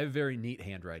 I have very neat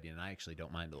handwriting, and I actually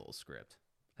don't mind a little script.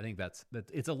 I think that's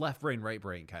it's a left brain, right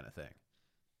brain kind of thing.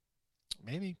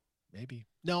 Maybe.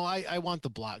 No, I want the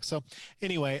block. So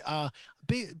anyway,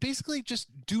 basically just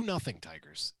do nothing,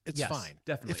 Tigers. It's fine.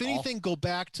 Definitely. If anything, go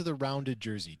back to the rounded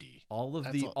jersey D. All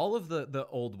of the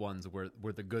old ones were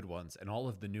the good ones, and all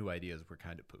of the new ideas were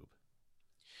kind of poop.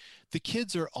 The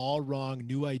kids are all wrong.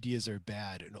 New ideas are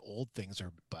bad, and old things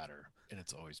are better, and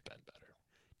it's always been better.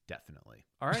 Definitely.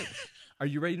 All right. Are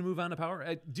you ready to move on to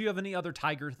power? Do you have any other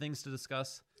Tiger things to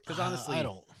discuss? Because honestly, I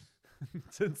don't.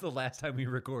 Since the last time we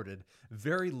recorded,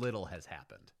 very little has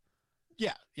happened.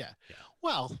 Yeah.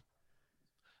 Well,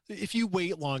 if you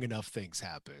wait long enough, things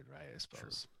happen, right? I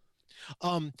suppose.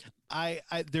 True. I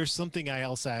there's something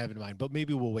else I have in mind, but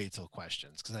maybe we'll wait till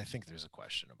questions because I think there's a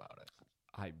question about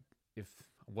it. If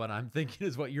what I'm thinking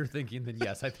is what you're thinking, then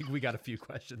yes, I think we got a few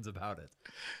questions about it.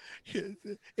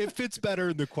 It fits better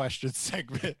in the question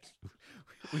segment.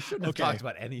 We shouldn't have talked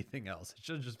about anything else. It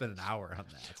should have just been an hour on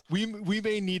that. We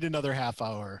may need another half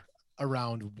hour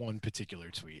around one particular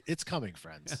tweet. It's coming,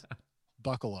 friends.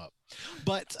 buckle up.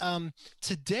 But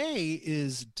today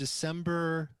is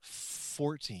December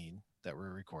 14 that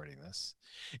we're recording this.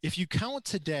 If you count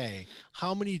today,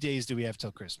 how many days do we have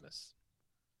till Christmas?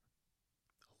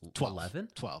 12. 11?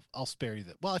 12. I'll spare you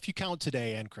that. Well, if you count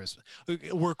today and Christmas,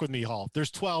 work with me, Hall.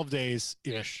 There's 12 days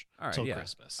ish till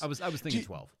Christmas. I was thinking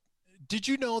 12. Did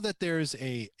you know that there's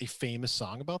a famous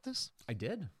song about this? I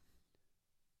did.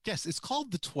 Yes, it's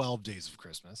called The 12 Days of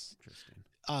Christmas.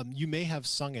 Interesting. You may have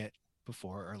sung it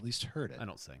before or at least heard it. I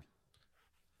don't sing.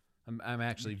 I'm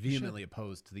actually vehemently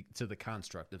opposed to the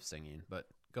construct of singing, but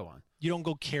go on. You don't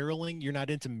go caroling? You're not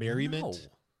into merriment? No.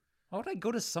 Why would I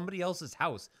go to somebody else's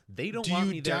house? They don't want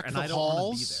me there, and I don't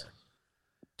want to be there.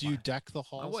 Do you deck the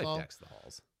halls? My wife decks the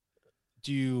halls.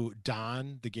 Do you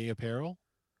don the gay apparel?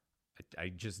 I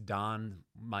just don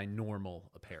my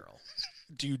normal apparel.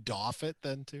 Do you doff it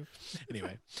then too?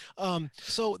 Anyway,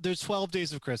 so there's 12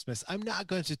 days of Christmas. I'm not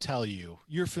going to tell you.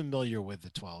 You're familiar with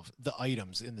the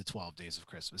items in the 12 days of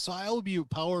Christmas. So I will be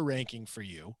power ranking for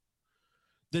you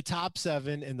the top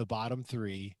 7 and the bottom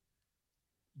 3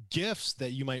 gifts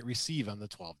that you might receive on the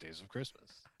 12 days of Christmas.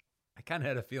 I kind of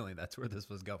had a feeling that's where this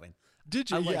was going.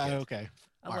 Did you? Like yeah. it. Okay.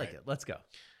 I like it. Let's go.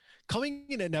 Coming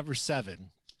in at number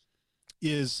 7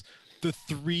 is the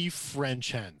 3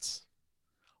 French hens.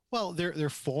 Well, they're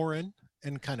foreign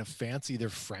and kind of fancy. They're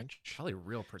French. Probably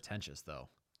real pretentious though.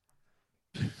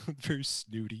 Very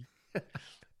snooty.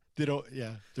 They don't.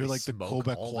 Yeah, they're like the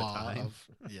Quebecois of.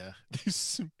 Yeah,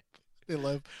 they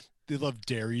love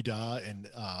Derrida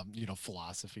and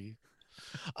philosophy.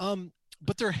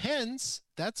 But they're hens.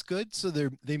 That's good. So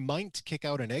they might kick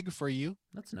out an egg for you.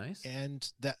 That's nice. And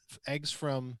that eggs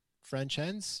from French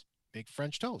hens make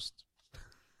French toast.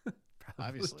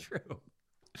 Obviously true.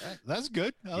 That's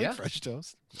good. I like French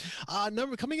toast.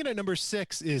 Coming in at number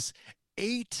 6 is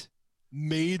 8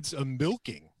 maids a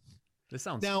milking. This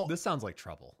sounds like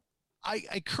trouble.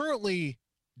 I currently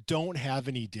don't have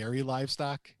any dairy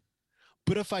livestock,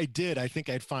 but if I did, I think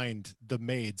I'd find the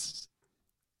maids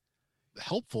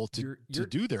helpful to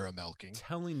do their milking.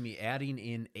 Telling me adding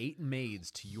in 8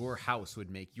 maids to your house would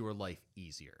make your life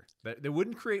easier. But they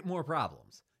wouldn't create more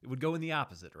problems. It would go in the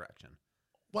opposite direction.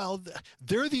 Well,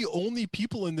 they're the only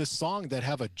people in this song that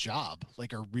have a job,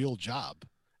 like a real job.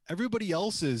 Everybody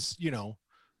else is,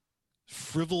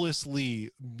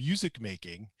 frivolously music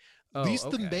making. At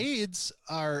least the maids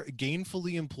are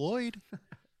gainfully employed. I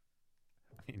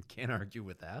mean, can't argue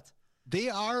with that. They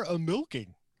are a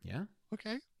milking. Yeah.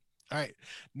 Okay. All right.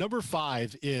 Number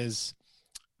 5 is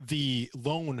the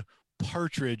lone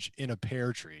partridge in a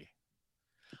pear tree.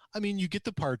 I mean, you get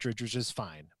the partridge, which is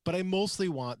fine, but I mostly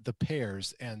want the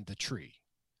pears and the tree.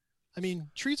 I mean,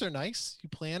 trees are nice. You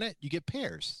plant it, you get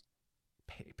pears.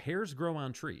 Pears grow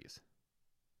on trees.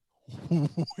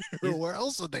 Where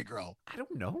else would they grow? I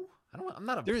don't know. I'm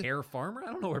not a pear farmer.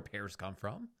 I don't know where pears come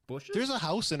from. Bushes? There's a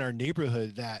house in our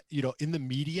neighborhood that, in the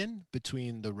median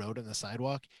between the road and the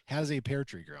sidewalk has a pear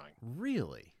tree growing.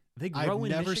 Really? They grow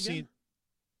in Michigan?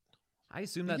 I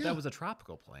assume that was a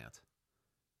tropical plant.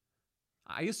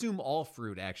 I assume all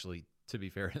fruit, actually, to be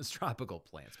fair, is tropical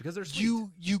plants because they're sweet.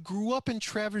 You grew up in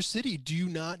Traverse City. Do you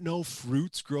not know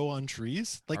fruits grow on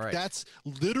trees? That's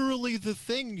literally the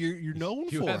thing you're known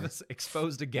for. You have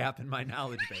exposed a gap in my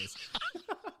knowledge base.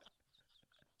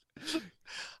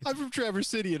 I'm from Traverse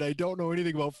City, and I don't know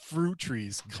anything about fruit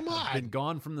trees. Come on. I've been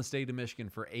gone from the state of Michigan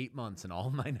for 8 months, and all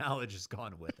my knowledge is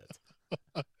gone with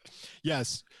it.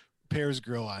 Yes, pears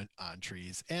grow on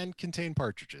trees and contain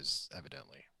partridges,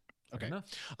 evidently. Okay.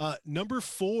 Number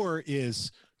 4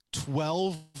 is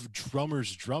 12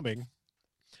 drummers drumming.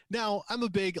 Now, I'm a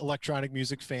big electronic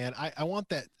music fan. I want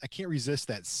that. I can't resist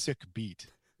that sick beat.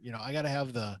 I got to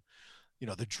have the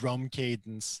drum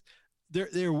cadence.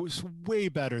 They're way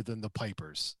better than the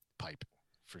pipers piping,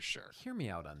 for sure. Hear me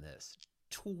out on this.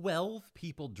 12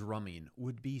 people drumming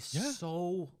would be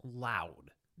so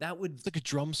loud. It's like a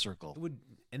drum circle.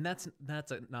 And that's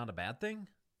not a bad thing.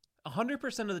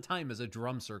 100% of the time is a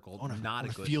drum circle not a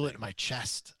good thing. I feel it in my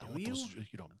chest. I want those,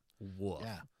 Woof.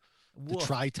 Yeah. The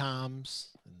tri-toms.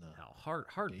 Hard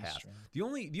pass. The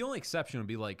only exception would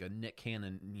be like a Nick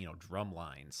Cannon,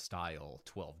 drumline style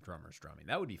 12 drummers drumming.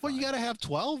 That would be fun. Well, you got to have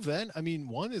 12 then. I mean,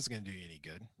 one isn't going to do you any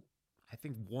good. I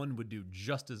think one would do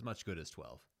just as much good as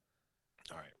 12.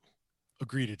 All right.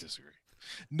 Agree to disagree.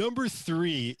 Number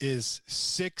 3 is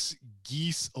 6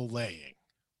 geese a-laying.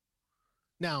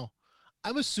 Now,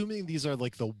 I'm assuming these are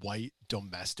like the white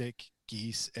domestic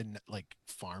geese and like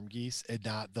farm geese and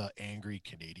not the angry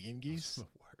Canadian geese. Those are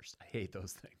the worst. I hate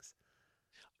those things.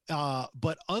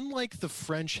 But unlike the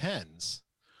French hens,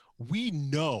 we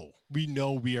know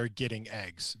we are getting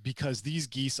eggs because these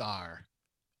geese are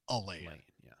a lane.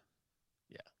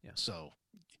 Yeah. Yeah. So,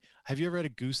 have you ever had a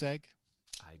goose egg?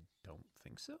 I don't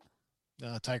think so.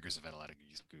 Tigers have had a lot of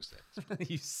goose eggs.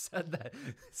 You set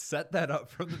that up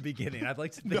from the beginning. I'd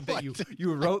like to think No, that I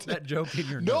you wrote that joke in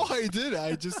your No, notes. I did.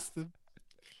 I just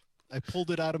I pulled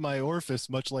it out of my orifice,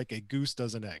 much like a goose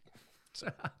does an egg.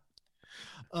 So,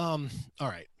 all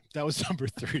right, that was number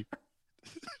 3.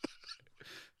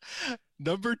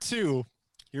 Number 2.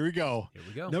 Here we go. Here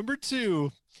we go. Number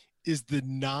 2 is the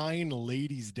 9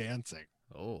 ladies dancing.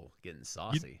 Oh, getting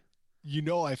saucy. You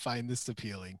know I find this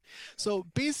appealing. So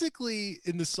basically,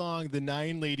 in the song, the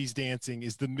 9 ladies dancing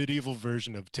is the medieval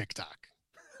version of TikTok.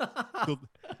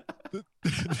 the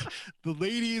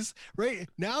ladies, right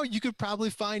now, you could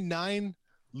probably find 9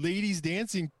 ladies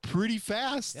dancing pretty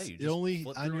fast. Yeah, you just only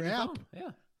flip on through your app. phone.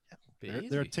 Yeah.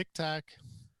 They're TikTok.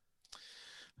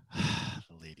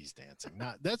 The ladies dancing.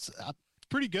 That's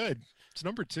pretty good. It's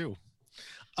number 2.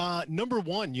 Number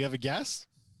 1, you have a guess?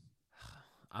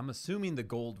 I'm assuming the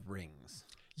gold rings.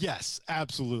 Yes,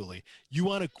 absolutely. You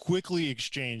want to quickly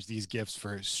exchange these gifts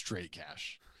for straight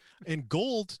cash. And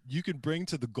gold, you can bring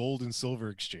to the gold and silver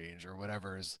exchange or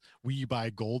whatever is we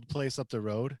buy gold place up the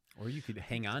road. Or you could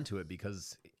hang on to it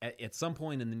because at some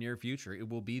point in the near future, it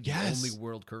will be the only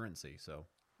world currency. So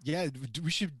yeah,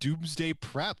 we should doomsday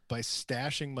prep by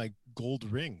stashing my gold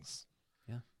rings.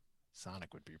 Yeah.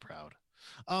 Sonic would be proud.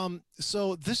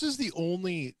 So this is the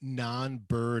only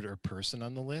non-bird or person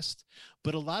on the list,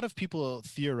 but a lot of people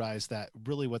theorize that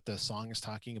really what the song is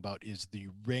talking about is the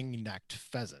ring-necked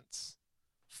pheasants.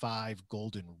 5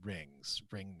 golden rings,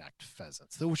 ring-necked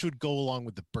pheasants, which would go along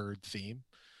with the bird theme.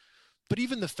 But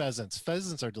even the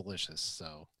pheasants are delicious,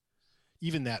 so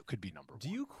even that could be number 1. Do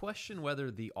you question whether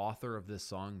the author of this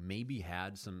song maybe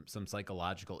had some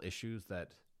psychological issues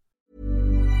that...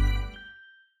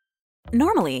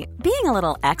 Normally, being a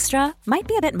little extra might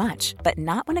be a bit much, but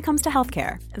not when it comes to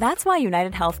healthcare. That's why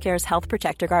United Healthcare's Health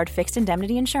Protector Guard fixed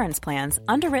indemnity insurance plans,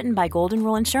 underwritten by Golden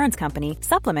Rule Insurance Company,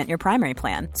 supplement your primary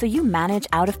plan so you manage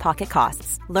out-of-pocket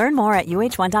costs. Learn more at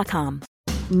uh1.com.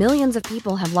 Millions of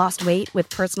people have lost weight with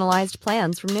personalized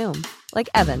plans from Noom, like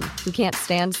Evan, who can't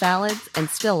stand salads and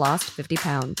still lost 50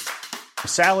 pounds.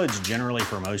 Salads generally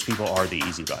for most people are the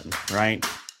easy button, right?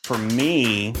 For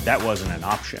me, that wasn't an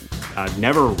option. I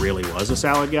never really was a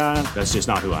salad guy. That's just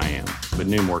not who I am. But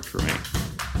Noom worked for me.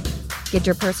 Get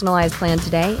your personalized plan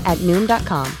today at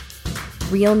Noom.com.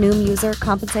 Real Noom user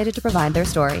compensated to provide their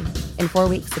story. In 4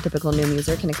 weeks, the typical Noom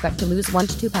user can expect to lose 1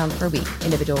 to 2 pounds per week.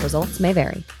 Individual results may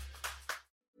vary.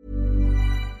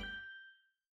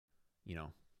 You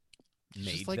know,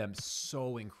 made them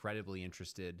so incredibly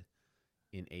interested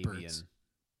in avian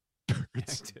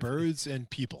birds and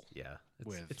people. Yeah,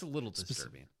 it's a little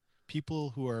disturbing. People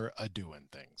who are doing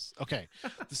things. Okay,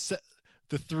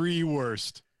 the 3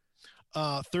 worst.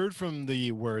 Third from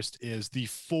the worst is the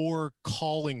 4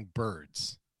 calling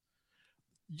birds.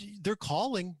 They're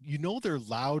calling, they're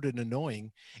loud and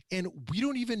annoying, and we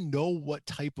don't even know what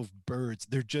type of birds.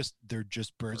 They're just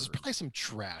birds. It's probably some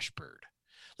trash bird.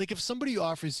 Like if somebody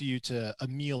offers you a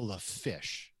meal of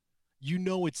fish,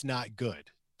 it's not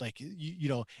good. Like,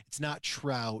 it's not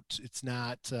trout. It's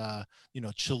not,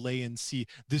 Chilean sea.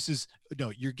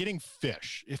 You're getting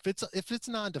fish. If it's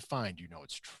non-defined,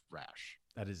 it's trash.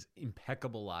 That is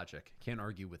impeccable logic. Can't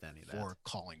argue with any of that. Or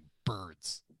calling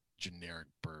birds, generic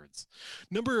birds.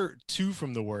 Number 2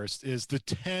 from the worst is the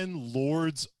 10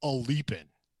 lords a-leapin'.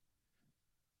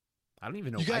 I don't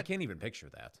even know. I can't even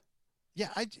picture that. Yeah,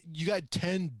 you got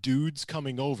 10 dudes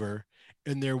coming over,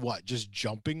 and they're just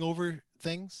jumping over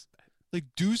things? Like,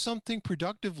 do something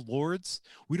productive, lords.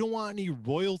 We don't want any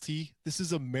royalty. This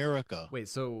is America. Wait,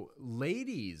 so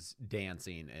ladies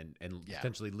dancing and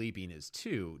potentially leaping is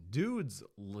 2. Dudes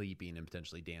leaping and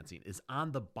potentially dancing is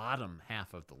on the bottom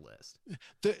half of the list.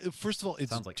 First of all, it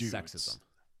sounds like dudes. Sexism.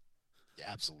 Yeah,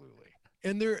 absolutely.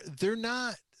 And they're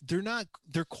not.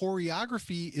 Their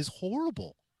choreography is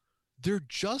horrible. They're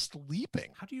just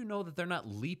leaping. How do you know that they're not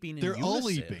leaping in They're unison? all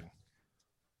leaping.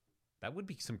 That would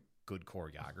be some good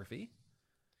choreography.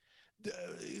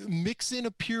 Mix in a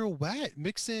pirouette,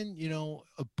 mix in,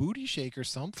 a booty shake or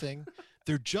something.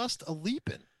 They're just a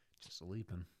leaping. Just a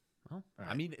leaping. Well, right.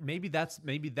 I mean, maybe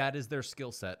that is their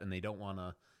skill set, and they don't want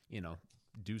to,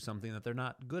 do something that they're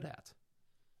not good at.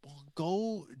 Well,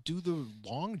 go do the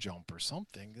long jump or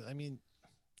something. I mean,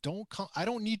 I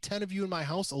don't need 10 of you in my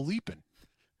house a leaping.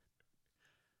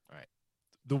 All right.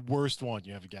 The worst one,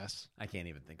 you have a guess? I can't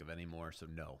even think of any more, so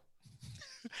no.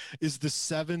 Is the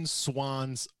 7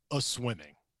 swans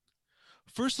a-swimming.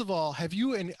 First of all, have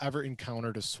you ever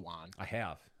encountered a swan? I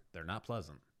have. They're not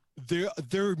pleasant.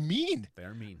 They're mean.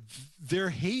 They're mean. They're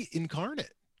hate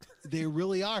incarnate. They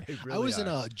really are. They I really was in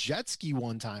are. a jet ski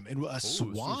one time, and a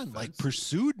so swan like fancy.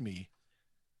 pursued me.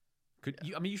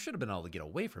 You should have been able to get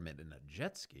away from it in a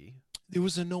jet ski. It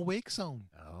was a no wake zone.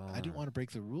 Oh. I didn't want to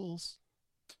break the rules.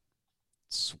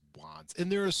 Swans,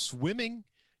 and they're swimming.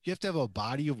 You have to have a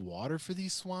body of water for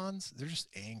these swans. They're just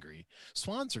angry.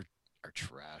 Swans are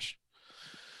trash.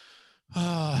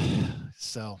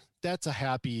 So that's a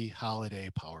happy holiday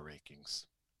power rankings.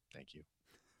 Thank you.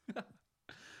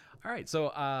 All right,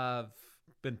 so I've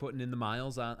been putting in the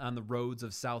miles on the roads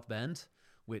of South Bend,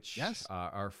 which Yes.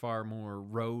 are far more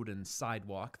road and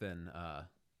sidewalk than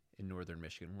in northern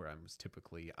Michigan, where I was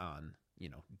typically on,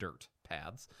 dirt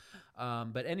paths.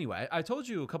 But anyway, I told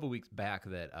you a couple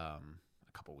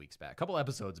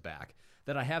episodes back,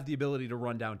 that I have the ability to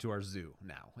run down to our zoo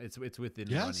now. It's within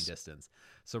running distance.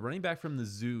 So running back from the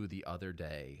zoo the other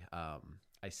day,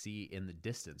 I see in the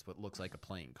distance what looks like a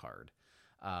playing card.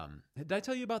 Did I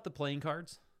tell you about the playing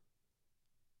cards?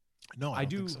 No, I don't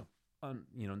do. think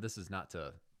so. This is not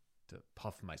to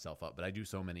puff myself up, but I do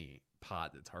so many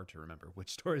pods, it's hard to remember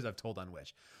which stories I've told on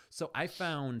which. So I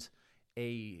found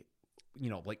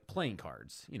like playing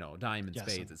cards, diamonds,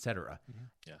 spades, etc. Mm-hmm.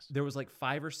 Yes. There was like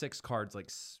 5 or 6 cards,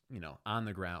 on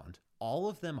the ground, all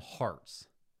of them hearts,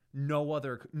 no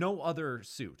other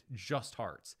suit, just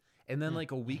hearts. And then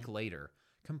like a week later,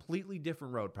 completely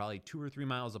different road, probably 2 or 3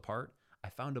 miles apart, I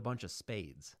found a bunch of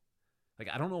spades. Like,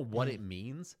 I don't know what it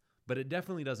means, but it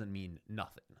definitely doesn't mean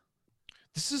nothing.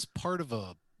 This is part of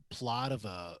a plot of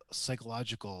a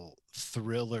psychological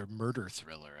murder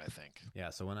thriller, I think. Yeah,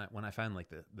 so when I find like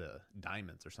the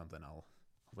diamonds or something, I'll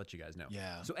let you guys know.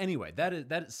 Yeah. So anyway,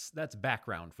 that's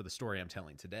background for the story I'm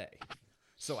telling today.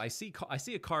 So I see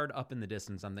a card up in the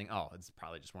distance. I'm thinking, oh, it's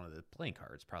probably just one of the playing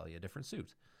cards, probably a different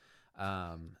suit.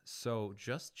 So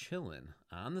just chilling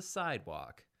on the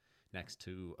sidewalk next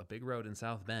to a big road in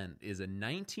South Bend is a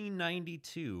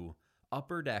 1992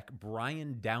 Upper Deck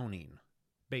Brian Downing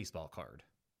baseball card.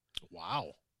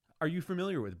 Wow. Are you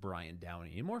familiar with Brian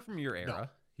Downing? More from your era. No.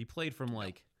 He played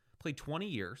played 20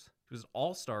 years. He was an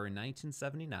all-star in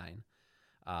 1979.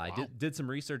 I did some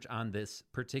research on this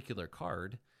particular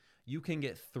card. You can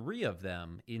get 3 of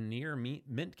them in near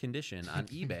mint condition on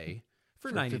eBay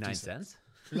for 99 cents.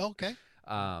 Okay.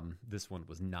 This one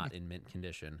was not in mint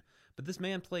condition. But this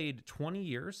man played 20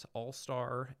 years,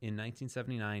 all-star in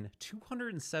 1979,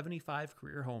 275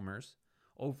 career homers,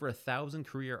 over 1,000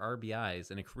 career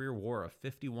RBIs, and a career WAR of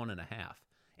 51.5.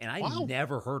 And I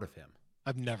never heard of him.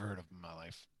 I've never heard of him in my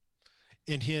life.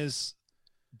 And his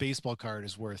baseball card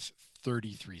is worth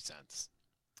 33 cents.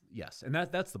 Yes, and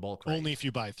that's the bulk rate. Only if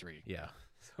you buy 3. Yeah,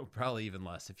 so probably even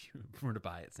less if you were to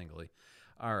buy it singly.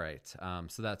 All right,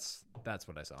 so that's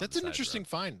what I saw. That's an interesting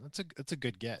find. That's a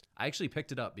good get. I actually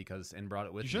picked it up and brought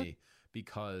it with me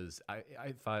because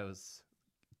if I was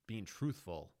being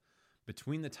truthful,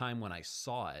 between the time when I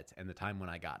saw it and the time when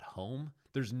I got home,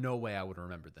 there's no way I would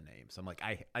remember the name. So I'm like,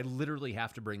 I literally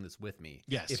have to bring this with me.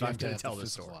 Yes, if I'm going to tell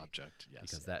this story. Object.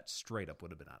 Yes, because that straight up would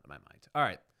have been out of my mind. All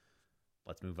right,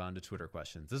 let's move on to Twitter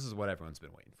questions. This is what everyone's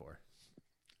been waiting for.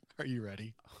 Are you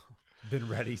ready? Been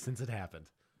ready since it happened.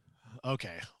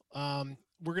 Okay.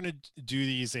 We're going to do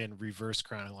these in reverse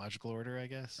chronological order, I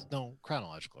guess. No,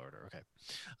 chronological order. Okay.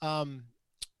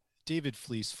 David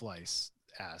Fleece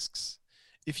asks,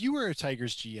 if you were a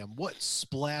Tigers GM, what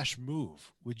splash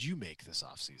move would you make this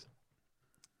offseason?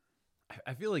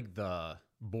 I feel like the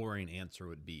boring answer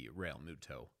would be Real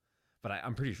Muto, but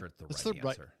I'm pretty sure it's the right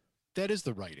answer. That is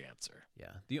the right answer.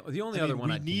 Yeah. The only other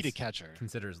one I need a catcher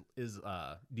considers is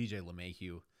DJ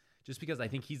LeMahieu, just because I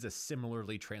think he's a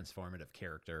similarly transformative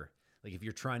character. Like if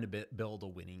you're trying to build a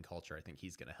winning culture, I think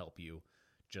he's going to help you,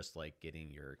 just like getting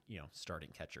your starting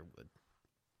catcher would.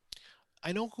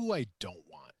 I know who I don't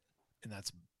want, and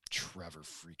that's Trevor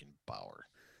freaking Bauer.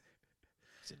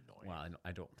 It's annoying. Well,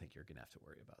 I don't think you're going to have to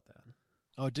worry about that.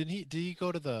 Oh, did he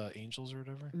go to the Angels or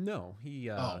whatever? No, he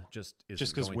just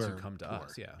isn't going to come to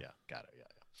us. Yeah. Got it. Yeah.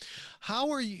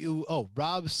 How are you? Oh,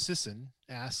 Rob Sisson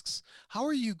asks, how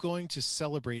are you going to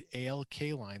celebrate AL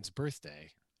Kaline's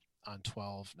birthday on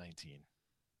 12/19?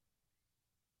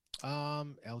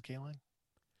 AL Kaline?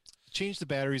 Change the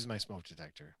batteries in my smoke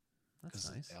detector.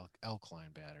 That's nice. Alkaline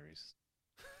batteries.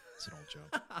 It's an old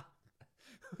joke.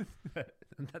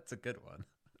 That's a good one.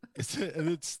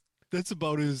 That's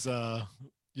about as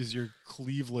your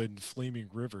Cleveland Flaming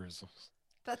Rivers.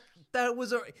 That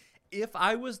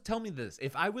was tell me this,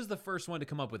 if I was the first one to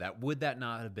come up with that, would that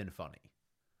not have been funny?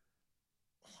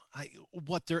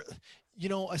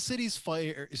 A city's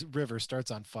river starts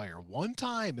on fire one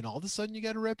time and all of a sudden you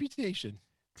got a reputation.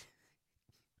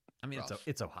 I mean,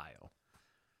 it's Ohio.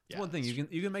 It's one thing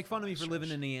you can make fun of me for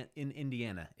living in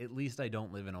Indiana. At least I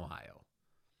don't live in Ohio.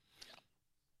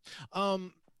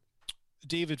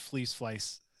 David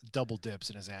Fleece double dips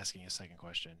and is asking a second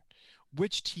question.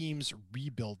 Which team's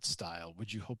rebuild style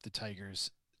would you hope the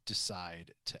Tigers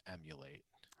decide to emulate?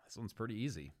 This one's pretty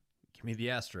easy. Give me the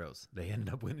Astros. They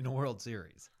ended up winning a World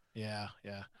Series. Yeah.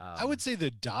 I would say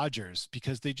the Dodgers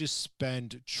because they just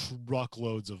spend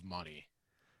truckloads of money.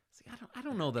 See, I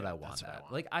don't know that I want that.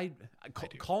 Like I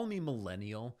call me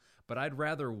millennial, but I'd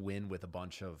rather win with a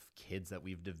bunch of kids that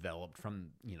we've developed from,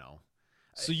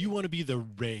 So you want to be the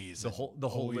Rays, the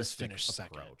holistic finish approach.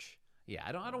 second. Yeah,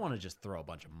 I don't want to just throw a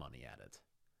bunch of money at it.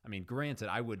 I mean, granted,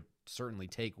 I would certainly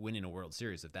take winning a World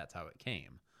Series if that's how it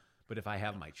came. But if I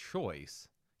have my choice,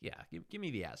 yeah, give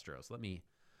me the Astros. Let me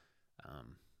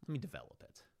develop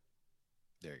it.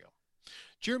 There you go.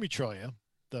 Jeremy Troya,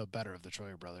 the better of the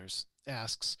Troya brothers,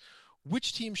 asks,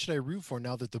 which team should I root for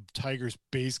now that the Tigers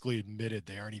basically admitted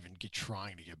they aren't even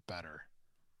trying to get better?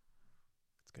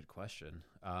 That's a good question.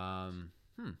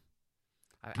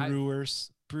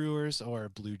 Brewers or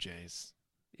Blue Jays?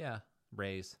 Yeah,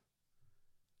 Rays.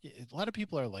 Yeah, a lot of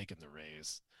people are liking the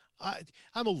Rays.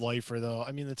 I'm a lifer, though.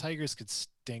 I mean, the Tigers could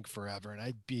stink forever, and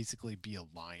I'd basically be a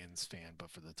Lions fan,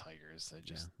 but for the Tigers,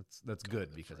 that's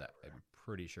good because I'm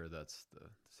pretty sure that's the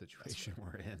situation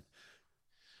we're in.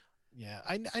 Yeah,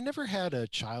 I never had a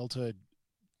childhood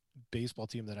baseball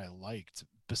team that I liked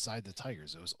beside the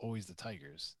Tigers. It was always the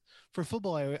Tigers. For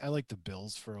football, I liked the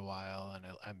Bills for a while, and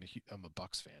I'm a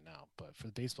Bucks fan now. But for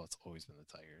the baseball, it's always been the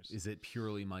Tigers. Is it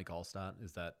purely Mike Allstott?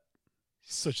 Is that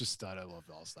such a stud? I love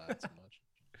Allstott so much.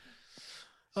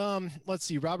 Let's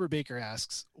see. Robert Baker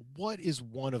asks, what is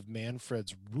one of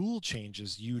Manfred's rule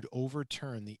changes you'd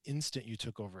overturn the instant you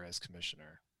took over as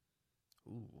commissioner?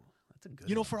 Ooh, that's a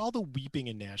good one. For all the weeping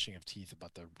and gnashing of teeth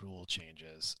about the rule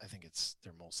changes, I think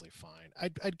they're mostly fine.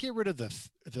 I'd get rid of the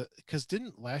because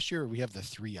didn't last year we have the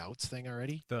 3 outs thing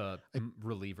already? The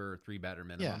reliever 3-batter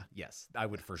minimum. Yeah. Yes, I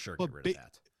would for sure get rid of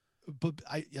that. But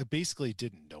I basically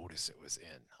didn't notice it was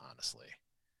in, honestly.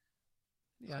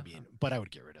 Yeah, I mean, but I would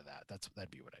get rid of that.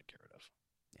 That'd be what I'd get rid of.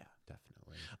 Yeah,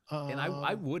 definitely. And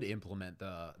I would implement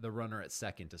the runner at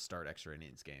second to start extra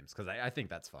innings games because I think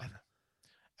that's fun.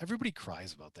 Everybody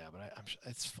cries about that, but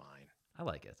it's fine. I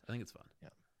like it. I think it's fun.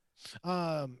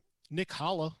 Yeah. Nick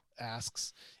Holla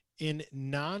asks, in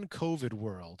non-COVID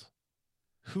world,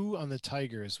 who on the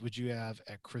Tigers would you have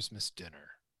at Christmas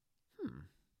dinner?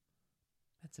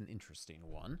 That's an interesting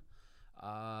one.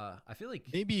 I feel like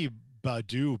maybe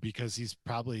Badu because he's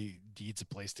probably needs a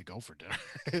place to go for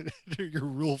dinner. Your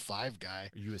Rule 5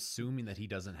 guy. Are you assuming that he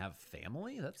doesn't have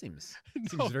family? That seems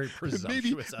very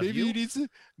presumptuous. Maybe you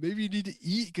need to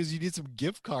eat because you need some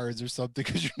gift cards or something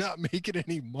because you're not making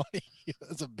any money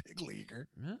as a big leaguer.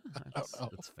 Yeah,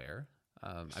 that's fair.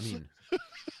 I mean,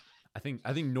 I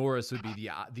think Norris would be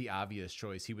the obvious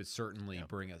choice. He would certainly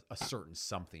bring a certain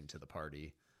something to the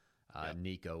party.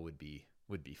 Nico would be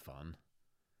fun.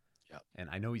 Yep. And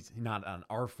I know he's not on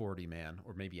our 40 man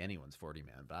or maybe anyone's 40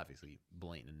 man, but obviously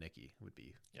Blaine and Nicky would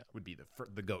be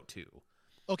the go-to.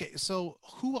 Okay, so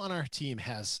who on our team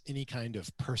has any kind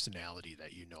of personality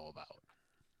that you know about?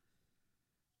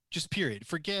 Just period.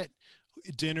 Forget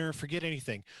dinner, forget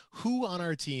anything. Who on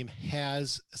our team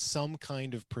has some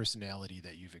kind of personality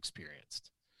that you've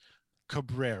experienced?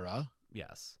 Cabrera.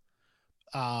 Yes.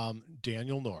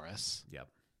 Daniel Norris. Yep.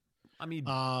 I mean,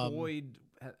 Boyd.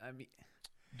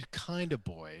 Kind of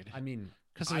Boyd. I mean,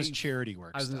 because of his charity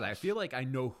work. I feel like I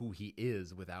know who he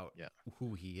is without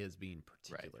who he is being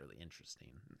particularly interesting.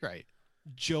 Right.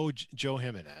 Joe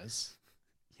Jimenez.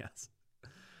 Yes.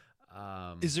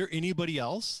 Is there anybody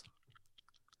else?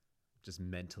 Just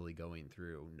mentally going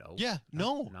through? No. Yeah.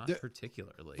 Not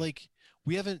particularly. Like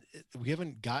we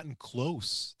haven't gotten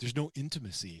close. There's no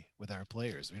intimacy with our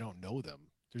players. We don't know them.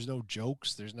 There's no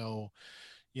jokes. There's no,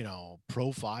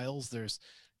 profiles. There's,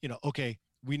 okay.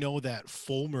 We know that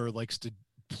Fulmer likes to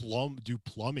do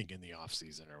plumbing in the off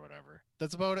season or whatever.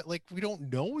 That's about it. Like we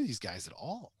don't know these guys at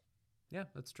all. Yeah,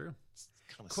 that's true.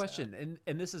 Question,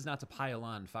 and this is not to pile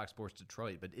on Fox Sports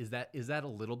Detroit, but is that a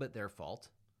little bit their fault?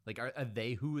 Like, are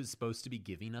they who is supposed to be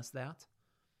giving us that?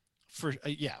 For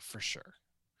sure.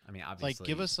 I mean, obviously, like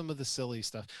give us some of the silly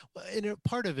stuff. And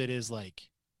part of it is like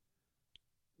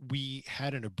we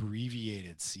had an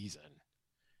abbreviated season,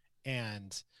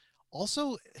 and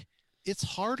also it's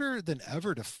harder than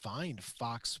ever to find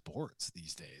Fox Sports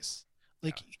these days.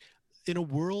 Like in a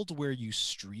world where you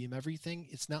stream everything,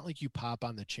 it's not like you pop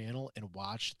on the channel and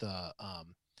watch the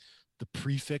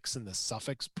prefix and the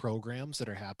suffix programs that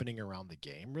are happening around the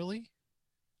game. Really,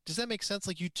 Does that make sense?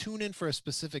 Like you tune in for a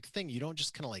specific thing. You don't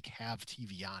just kind of like have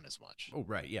TV on as much. Oh,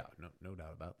 right. Yeah. No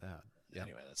doubt about that. Yeah.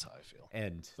 Anyway, that's how I feel.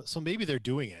 And so maybe they're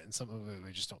doing it and some of it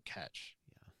we just don't catch.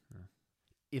 yeah.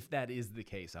 If that is the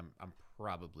case, I'm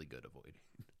probably good avoiding.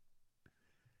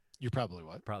 You're probably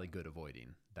what? Probably good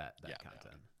avoiding that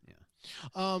content.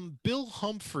 Yeah. Bill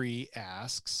Humphrey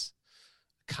asks,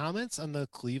 comments on the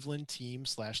Cleveland team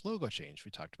 / logo change.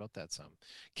 We talked about that some.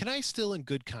 Can I still in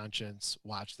good conscience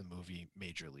watch the movie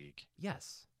Major League?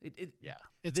 Yes.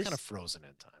 It's kind of frozen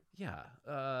in time. Yeah.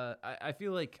 I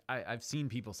feel like I've seen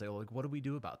people say, well, like, what do we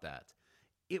do about that?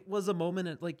 It was a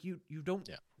moment like you don't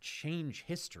change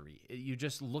history. You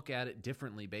just look at it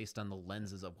differently based on the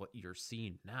lenses of what you're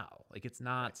seeing now. Like it's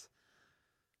not,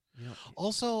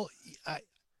 Also,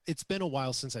 it's been a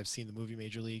while since I've seen the movie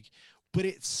Major League, but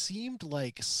it seemed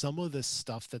like some of the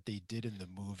stuff that they did in the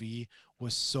movie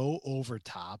was so over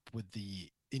top with the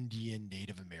Indian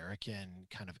Native American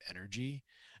kind of energy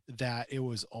that it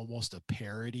was almost a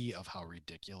parody of how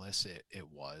ridiculous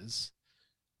it was.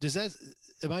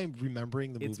 Am I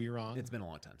remembering the movie wrong? It's been a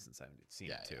long time since I've seen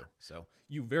it too. Yeah. So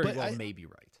you very well may be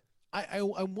right. I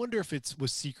wonder if it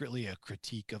was secretly a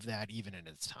critique of that even in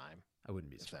its time. I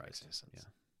wouldn't be surprised. That makes any sense.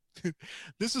 Yeah.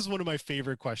 This is one of my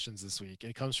favorite questions this week.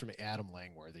 It comes from Adam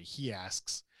Langworthy. He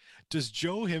asks, does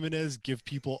Joe Jimenez give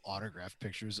people autographed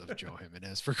pictures of Joe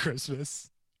Jimenez for Christmas?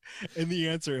 And the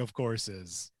answer, of course,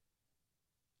 is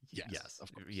yes.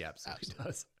 Of course. He absolutely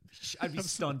does. I'd be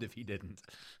stunned if he didn't.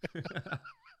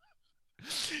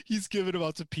 He's giving them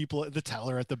out to people, the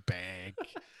teller at the bank,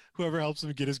 whoever helps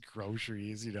him get his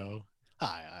groceries,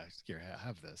 Hi, here,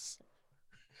 have this.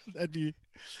 That'd be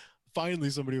finally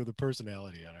somebody with a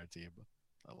personality on our team.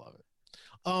 I love it.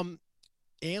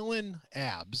 Alan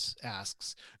Abs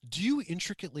asks, do you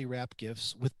intricately wrap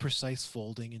gifts with precise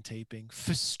folding and taping,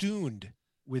 festooned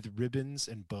with ribbons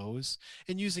and bows,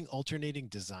 and using alternating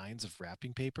designs of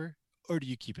wrapping paper, or do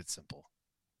you keep it simple?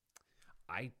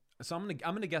 So I'm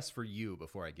gonna guess for you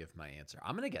before I give my answer.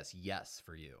 I'm gonna guess yes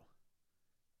for you.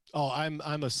 Oh, I'm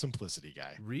a simplicity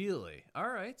guy. Really? All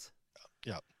right.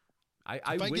 Yeah.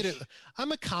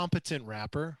 I'm a competent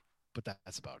rapper, but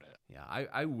that's about it. Yeah,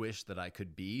 I wish that I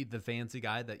could be the fancy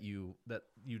guy that you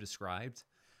described.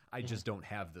 I just don't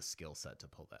have the skill set to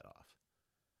pull that off.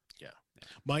 Yeah.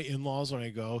 My in-laws, when I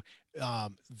go,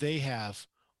 they have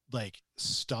like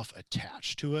stuff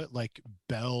attached to it, like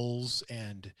bells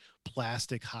and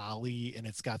plastic holly, and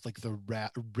it's got like the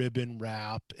ribbon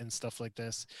wrap and stuff like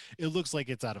this. It looks like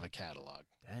it's out of a catalog.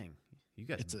 Dang, you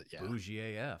guys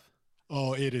bougie AF.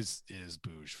 Oh, it is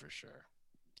bouge for sure.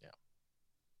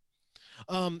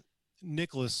 Yeah.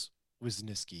 Nicholas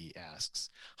Wisniewski asks,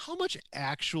 how much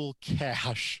actual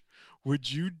cash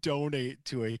would you donate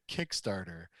to a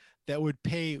Kickstarter that would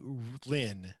pay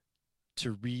Lynn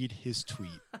to read his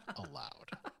tweet aloud?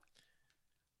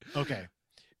 Okay.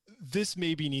 This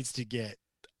maybe needs to get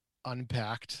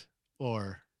unpacked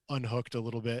or unhooked a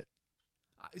little bit.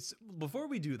 Before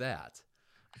we do that,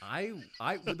 I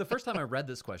the first time I read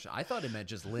this question, I thought it meant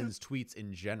just Lynn's tweets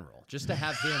in general, just to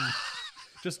have him,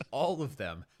 just all of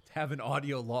them, to have an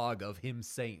audio log of him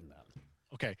saying them.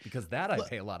 Okay. Because that I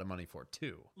pay a lot of money for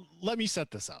too. Let me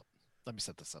set this up.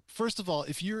 First of all,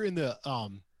 if you're in the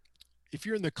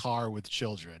car with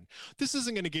children, this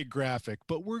isn't going to get graphic,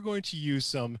 but we're going to use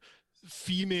some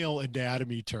female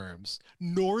anatomy terms,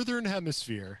 Northern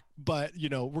Hemisphere, but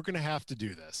we're going to have to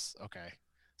do this. Okay.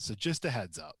 So just a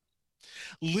heads up.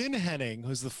 Lynn Henning,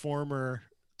 who's the former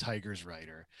Tigers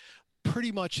writer,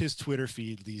 pretty much his Twitter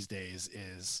feed these days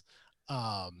is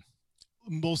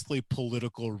mostly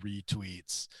political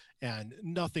retweets and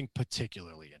nothing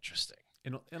particularly interesting.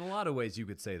 In a lot of ways, you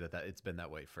could say that it's been that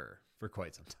way for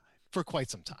quite some time. For quite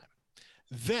some time.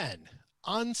 Then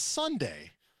on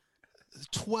Sunday,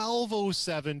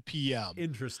 12:07 p.m.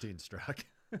 Interesting, Struck.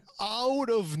 Out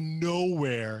of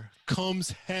nowhere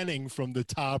comes Henning from the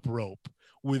top rope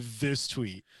with this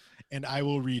tweet, and I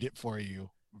will read it for you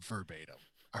verbatim.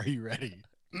 Are you ready?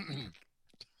 I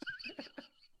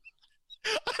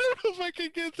don't know if I can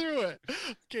get through it.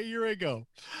 Okay, here I go.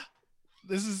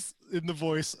 This is in the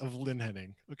voice of Lynn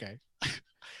Henning. Okay.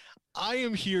 I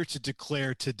am here to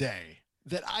declare today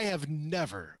that I have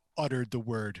never uttered the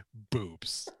word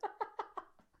boobs.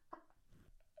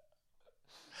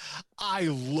 I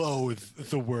loathe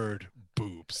the word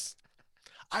boobs.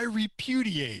 I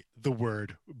repudiate the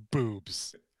word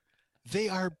boobs. They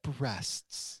are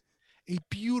breasts, a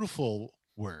beautiful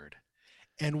word,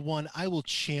 and one I will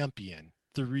champion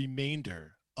the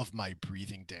remainder of my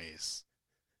breathing days.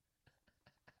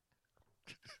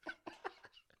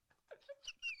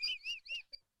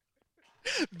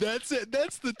 That's it.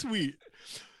 That's the tweet.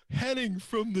 Henning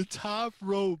from the top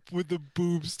rope with the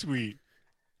boobs tweet.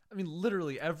 I mean,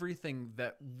 literally everything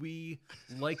that we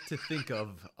like to think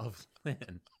of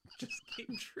Lynn just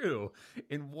came true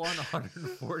in one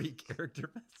 140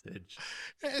 character message.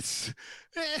 It's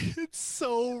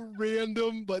so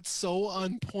random, but so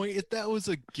on point. That was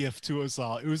a gift to us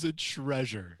all. It was a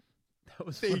treasure. That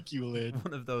was Thank you, Lynn.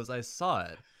 One of those. I saw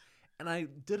it, and I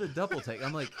did a double take.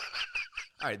 I'm like,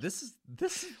 all right, this is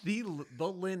the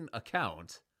Lynn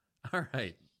account. All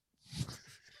right.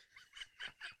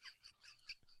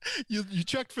 You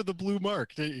checked for the blue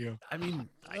mark, didn't you? I mean,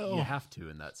 you have to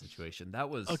in that situation. That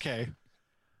was okay.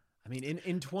 I mean,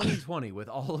 in 2020, with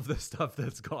all of the stuff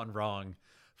that's gone wrong,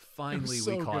 finally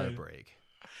we caught a break.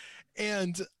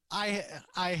 And I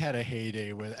had a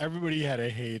heyday with everybody had a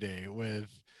heyday with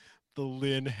the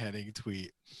Lynn Henning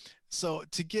tweet. So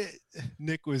to get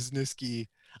Nick Wisniewski,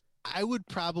 I would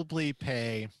probably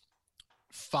pay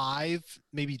 $5,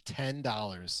 maybe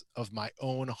 $10 of my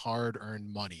own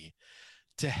hard-earned money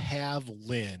to have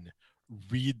Lynn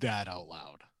read that out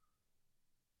loud.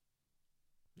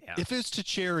 Yeah. If it's to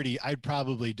charity, I'd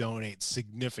probably donate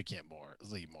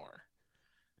significantly more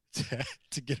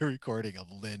to get a recording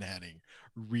of Lynn Henning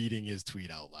reading his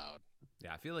tweet out loud.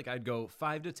 Yeah, I feel like I'd go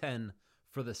 5 to 10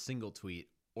 for the single tweet,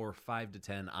 or 5 to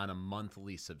 10 on a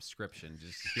monthly subscription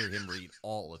just to hear him read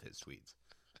all of his tweets.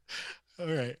 All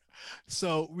right.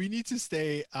 So we need to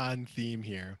stay on theme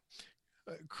here.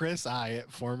 Chris I,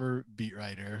 former beat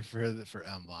writer for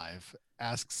MLive,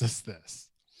 asks us this.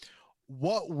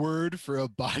 What word for a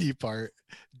body part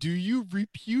do you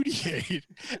repudiate,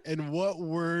 and what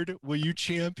word will you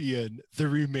champion the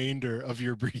remainder of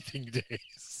your breathing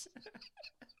days?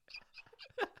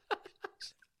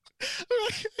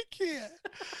 I can't.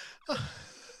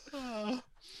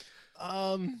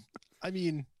 I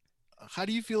mean, how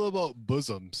do you feel about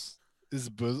bosoms? Is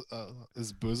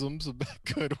bosoms a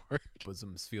good word?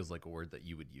 Bosoms feels like a word that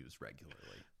you would use regularly.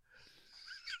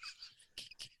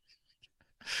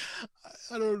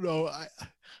 I don't know. I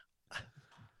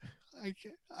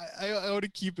want to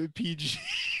keep it PG.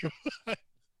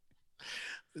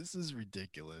 This is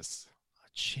ridiculous.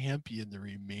 Champion the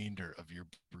remainder of your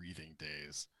breathing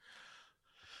days.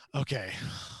 Okay,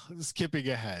 skipping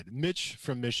ahead. Mitch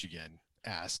from Michigan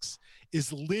asks,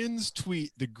 is Lynn's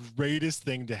tweet the greatest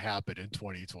thing to happen in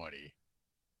 2020?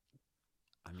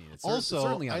 I mean, it's also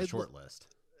certainly on a short list.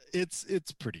 It's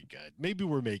pretty good. Maybe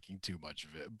we're making too much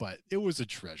of it, but it was a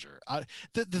treasure.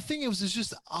 The thing is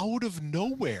just out of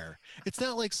nowhere. It's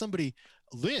not like somebody,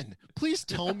 Lynn, please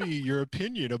tell me your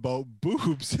opinion about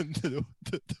boobs and the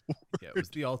yeah, it was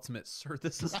the ultimate, sir,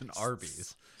 this is an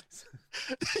Arby's.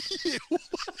 It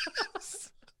was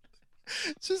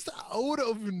just out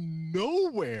of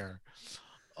nowhere.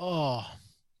 Oh,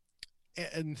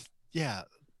 and yeah,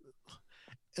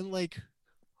 and like,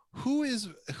 who is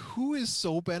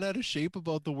so bent out of shape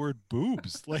about the word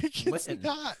boobs? Like, it's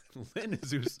not. Lynn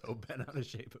is who's so bent out of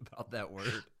shape about that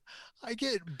word. I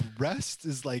get breast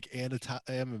is like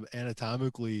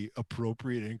anatomically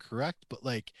appropriate and correct, but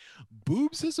like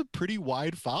boobs is a pretty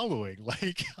wide following.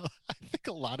 Like, I think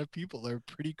a lot of people are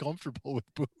pretty comfortable with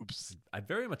boobs. I'd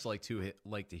very much like to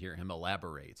hear him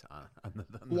elaborate on the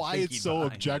why it's so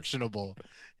behind objectionable.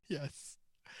 Yes.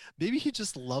 Maybe he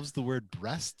just loves the word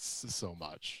breasts so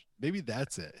much. Maybe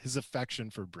that's it. His affection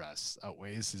for breasts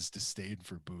outweighs his disdain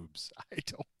for boobs. I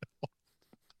don't know.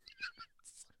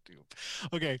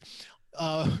 Okay.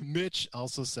 Mitch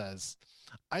also says,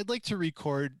 I'd like the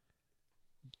record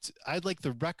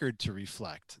to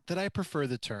reflect that I prefer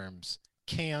the terms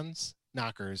cans,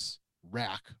 knockers,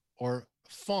 rack, or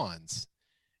fawns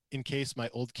in case my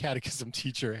old catechism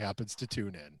teacher happens to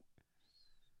tune in.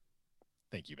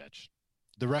 Thank you, Mitch.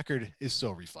 The record is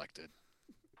so reflected.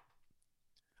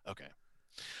 Okay.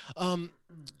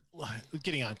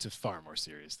 Getting on to far more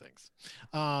serious things.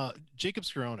 Jacob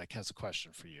Skoronek has a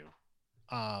question for you.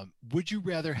 Would you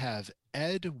rather have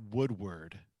Ed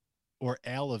Woodward or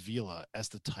Al Avila as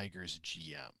the Tigers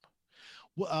GM?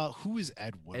 Who is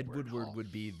Ed Woodward? Ed Woodward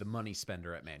would be the money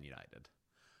spender at Man United.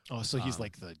 Oh, so he's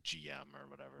like the GM or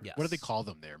whatever. Yes. What do they call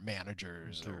them there?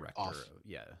 Managers, director,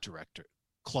 director,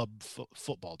 club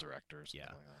football directors.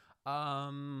 Yeah.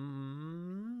 I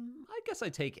guess I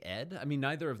take Ed. I mean,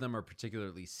 neither of them are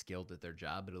particularly skilled at their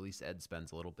job, but at least Ed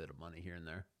spends a little bit of money here and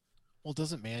there. Well,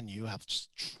 doesn't Man U have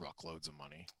just truckloads of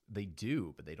money? They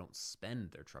do, but they don't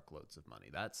spend their truckloads of money.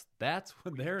 That's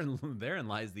when therein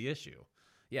lies the issue.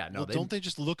 Yeah, no. Well, don't they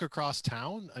just look across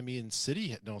town? I mean,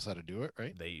 City knows how to do it,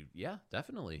 right? Yeah,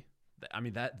 definitely. I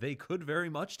mean, that they could very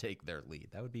much take their lead.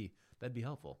 That'd be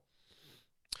helpful.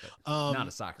 Not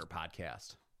a soccer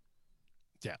podcast.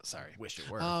 Yeah, sorry. Wish it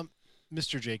were.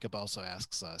 Mr. Jacob also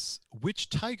asks us, which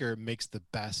tiger makes the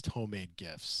best homemade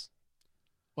gifts?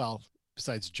 Well,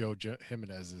 besides Joe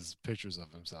Jimenez's pictures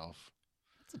of himself.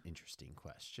 That's an interesting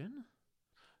question.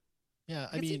 Yeah,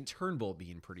 I mean, Turnbull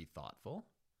being pretty thoughtful.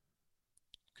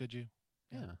 Could you?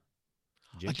 Yeah.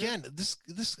 Again, this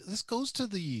goes to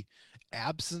the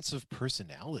absence of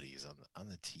personalities on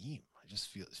the team. I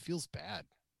just it feels bad.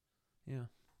 Yeah,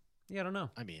 I don't know.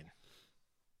 I mean,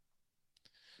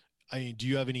 do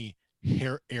you have any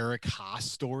Eric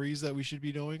Haas stories that we should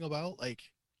be knowing about?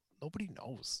 Like, nobody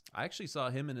knows. I actually saw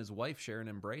him and his wife share an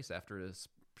embrace after his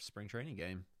spring training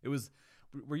game.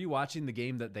 Were you watching the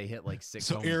game that they hit like 6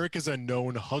 So Eric is a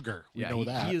known hugger. We know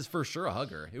that. He is for sure a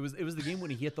hugger. It was the game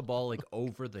when he hit the ball like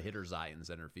over the hitter's eye in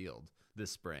center field this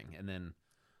spring. And then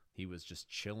he was just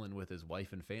chilling with his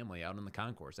wife and family out in the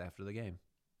concourse after the game.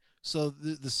 So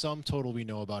the sum total we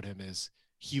know about him is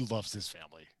he loves his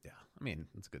family. Yeah. I mean,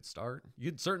 it's a good start.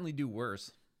 You'd certainly do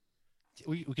worse.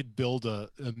 We could build a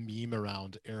meme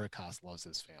around Eric Haas loves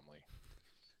his family.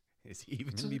 Is he even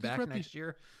going to be back next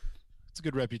year? It's a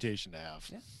good reputation to have.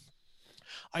 Yeah.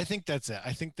 I think that's it.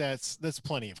 I think that's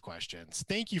plenty of questions.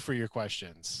 Thank you for your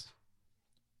questions.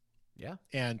 Yeah.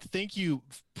 And thank you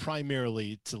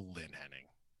primarily to Lynn Henning.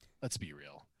 Let's be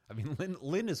real. I mean,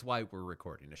 Lynn is why we're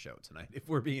recording a show tonight, if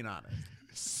we're being honest.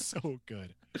 So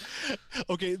good.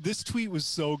 Okay, this tweet was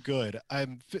so good.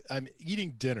 I'm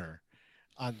eating dinner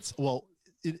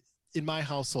in my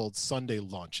household, Sunday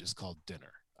lunch is called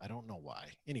dinner. I don't know why.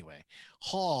 Anyway,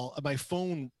 my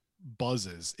phone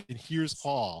buzzes, and here's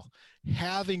Hall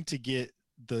having to get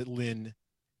the Lynn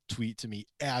tweet to me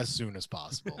as soon as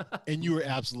possible. And you were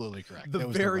absolutely correct. The that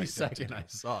was very the right second I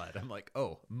saw it, I'm like,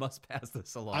 oh, must pass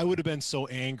this along. I would have been so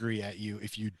angry at you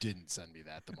if you didn't send me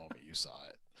that the moment you saw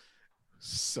it.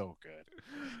 So good.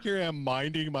 Here I am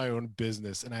minding my own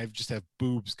business, and I just have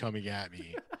boobs coming at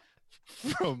me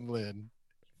from Lynn.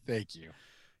 Thank you.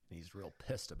 He's real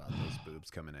pissed about those boobs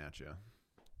coming at you.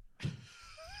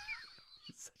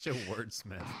 Such a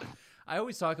wordsmith. I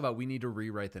always talk about we need to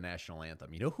rewrite the national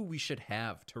anthem. You know who we should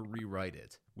have to rewrite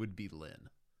it would be Lynn.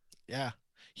 Yeah.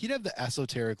 He'd have the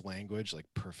esoteric language like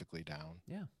perfectly down.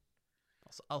 Yeah.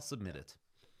 I'll submit it.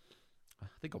 I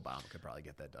think Obama could probably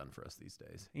get that done for us these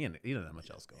days. He doesn't have much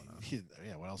else going on.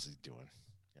 Yeah, what else is he doing?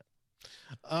 Yeah.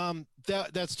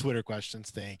 That's Twitter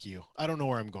questions. Thank you. I don't know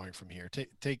where I'm going from here.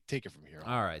 Take it from here.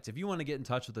 All right. If you want to get in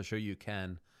touch with the show, you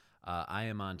can. I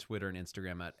am on Twitter and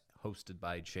Instagram at hosted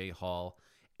by Jay Hall.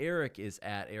 Eric is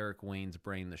at Eric Wayne's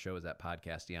Brain. The show is at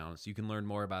Podcastellanos. You can learn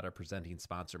more about our presenting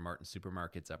sponsor, Martin's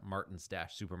Supermarkets, at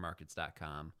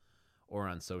martins-supermarkets.com or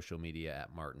on social media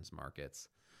at Martin's Markets.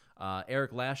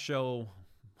 Eric, last show,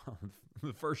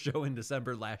 the first show in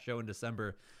December, last show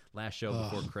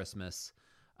before Christmas.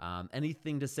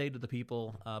 Anything to say to the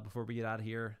people before we get out of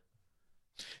here?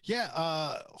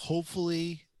 Yeah,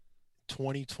 hopefully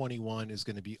 2021 is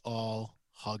going to be all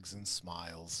hugs and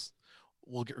smiles.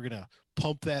 We're going to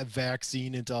pump that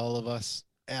vaccine into all of us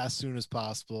as soon as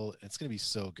possible. It's going to be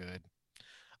so good.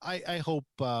 I hope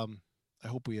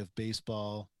we have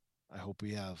baseball. I hope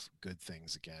we have good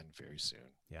things again very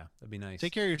soon. Yeah, that'd be nice.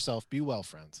 Take care of yourself. Be well,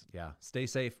 friends. Yeah, stay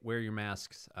safe. Wear your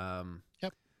masks.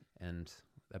 Yep. And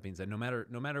that being said, no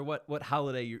matter what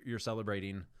holiday you're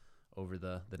celebrating over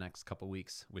the next couple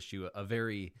weeks, wish you a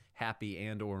very happy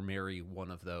and or merry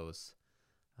one of those.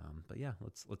 But yeah,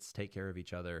 let's take care of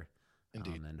each other.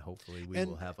 Indeed. And hopefully we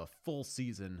will have a full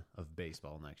season of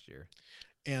baseball next year.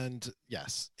 And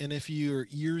yes, and if your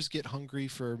ears get hungry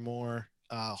for more,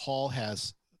 Hall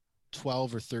has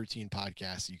 12 or 13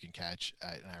 podcasts you can catch,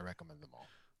 and I recommend them all.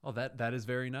 Oh, that is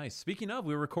very nice. Speaking of,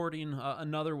 we're recording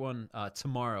another one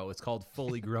tomorrow. It's called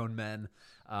Fully Grown Men.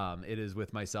 It is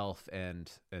with myself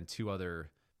and two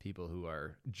other people who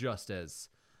are just as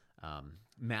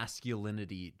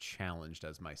masculinity challenged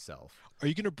as myself. Are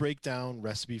you going to break down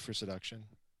Recipe for Seduction?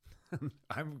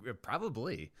 I'm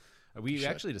probably. We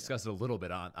actually discussed it a little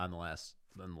bit on the last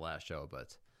show,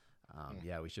 but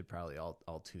yeah, we should probably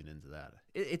all tune into that.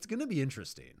 It's going to be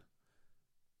interesting.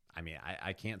 I mean,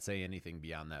 I can't say anything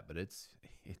beyond that, but it's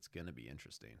going to be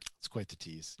interesting. It's quite the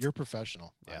tease. You're a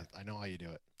professional. Yeah, I know how you do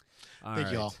it.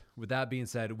 Thank you all. With that being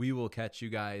said, we will catch you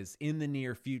guys in the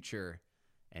near future,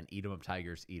 and eat 'em up,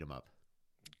 Tigers, eat 'em up.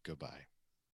 Goodbye.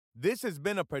 This has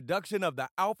been a production of the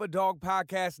Alpha Dog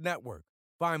Podcast Network.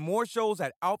 Find more shows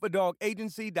at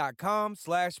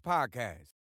alphadogagency.com/podcast.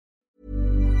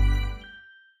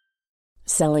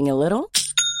 Selling a little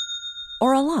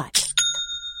or a lot?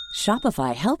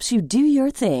 Shopify helps you do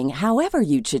your thing however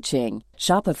you cha-ching.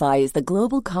 Shopify is the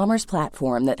global commerce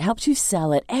platform that helps you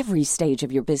sell at every stage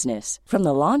of your business. From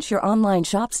the launch your online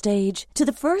shop stage to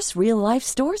the first real-life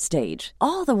store stage,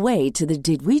 all the way to the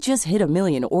did we just hit a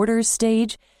million orders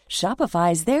stage.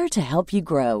 Shopify is there to help you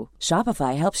grow.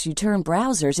 Shopify helps you turn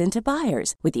browsers into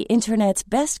buyers with the internet's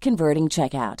best converting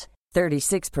checkout.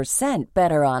 36%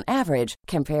 better on average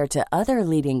compared to other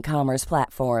leading commerce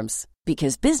platforms.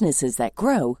 Because businesses that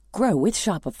grow, grow with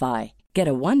Shopify. Get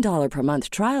a $1 per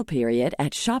month trial period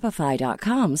at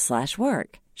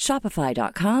shopify.com/work.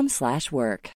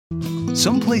 Shopify.com/work.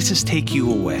 Some places take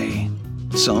you away.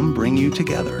 Some bring you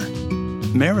together.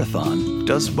 Marathon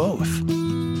does both.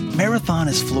 Marathon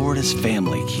is Florida's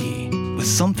family key, with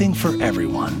something for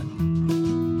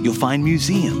everyone. You'll find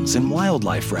museums and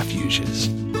wildlife refuges,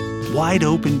 wide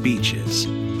open beaches,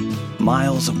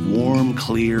 miles of warm,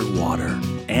 clear water,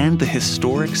 and the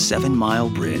historic 7-mile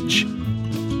bridge.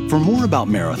 For more about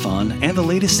Marathon and the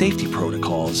latest safety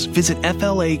protocols, visit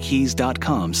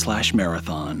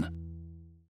flakeys.com/marathon.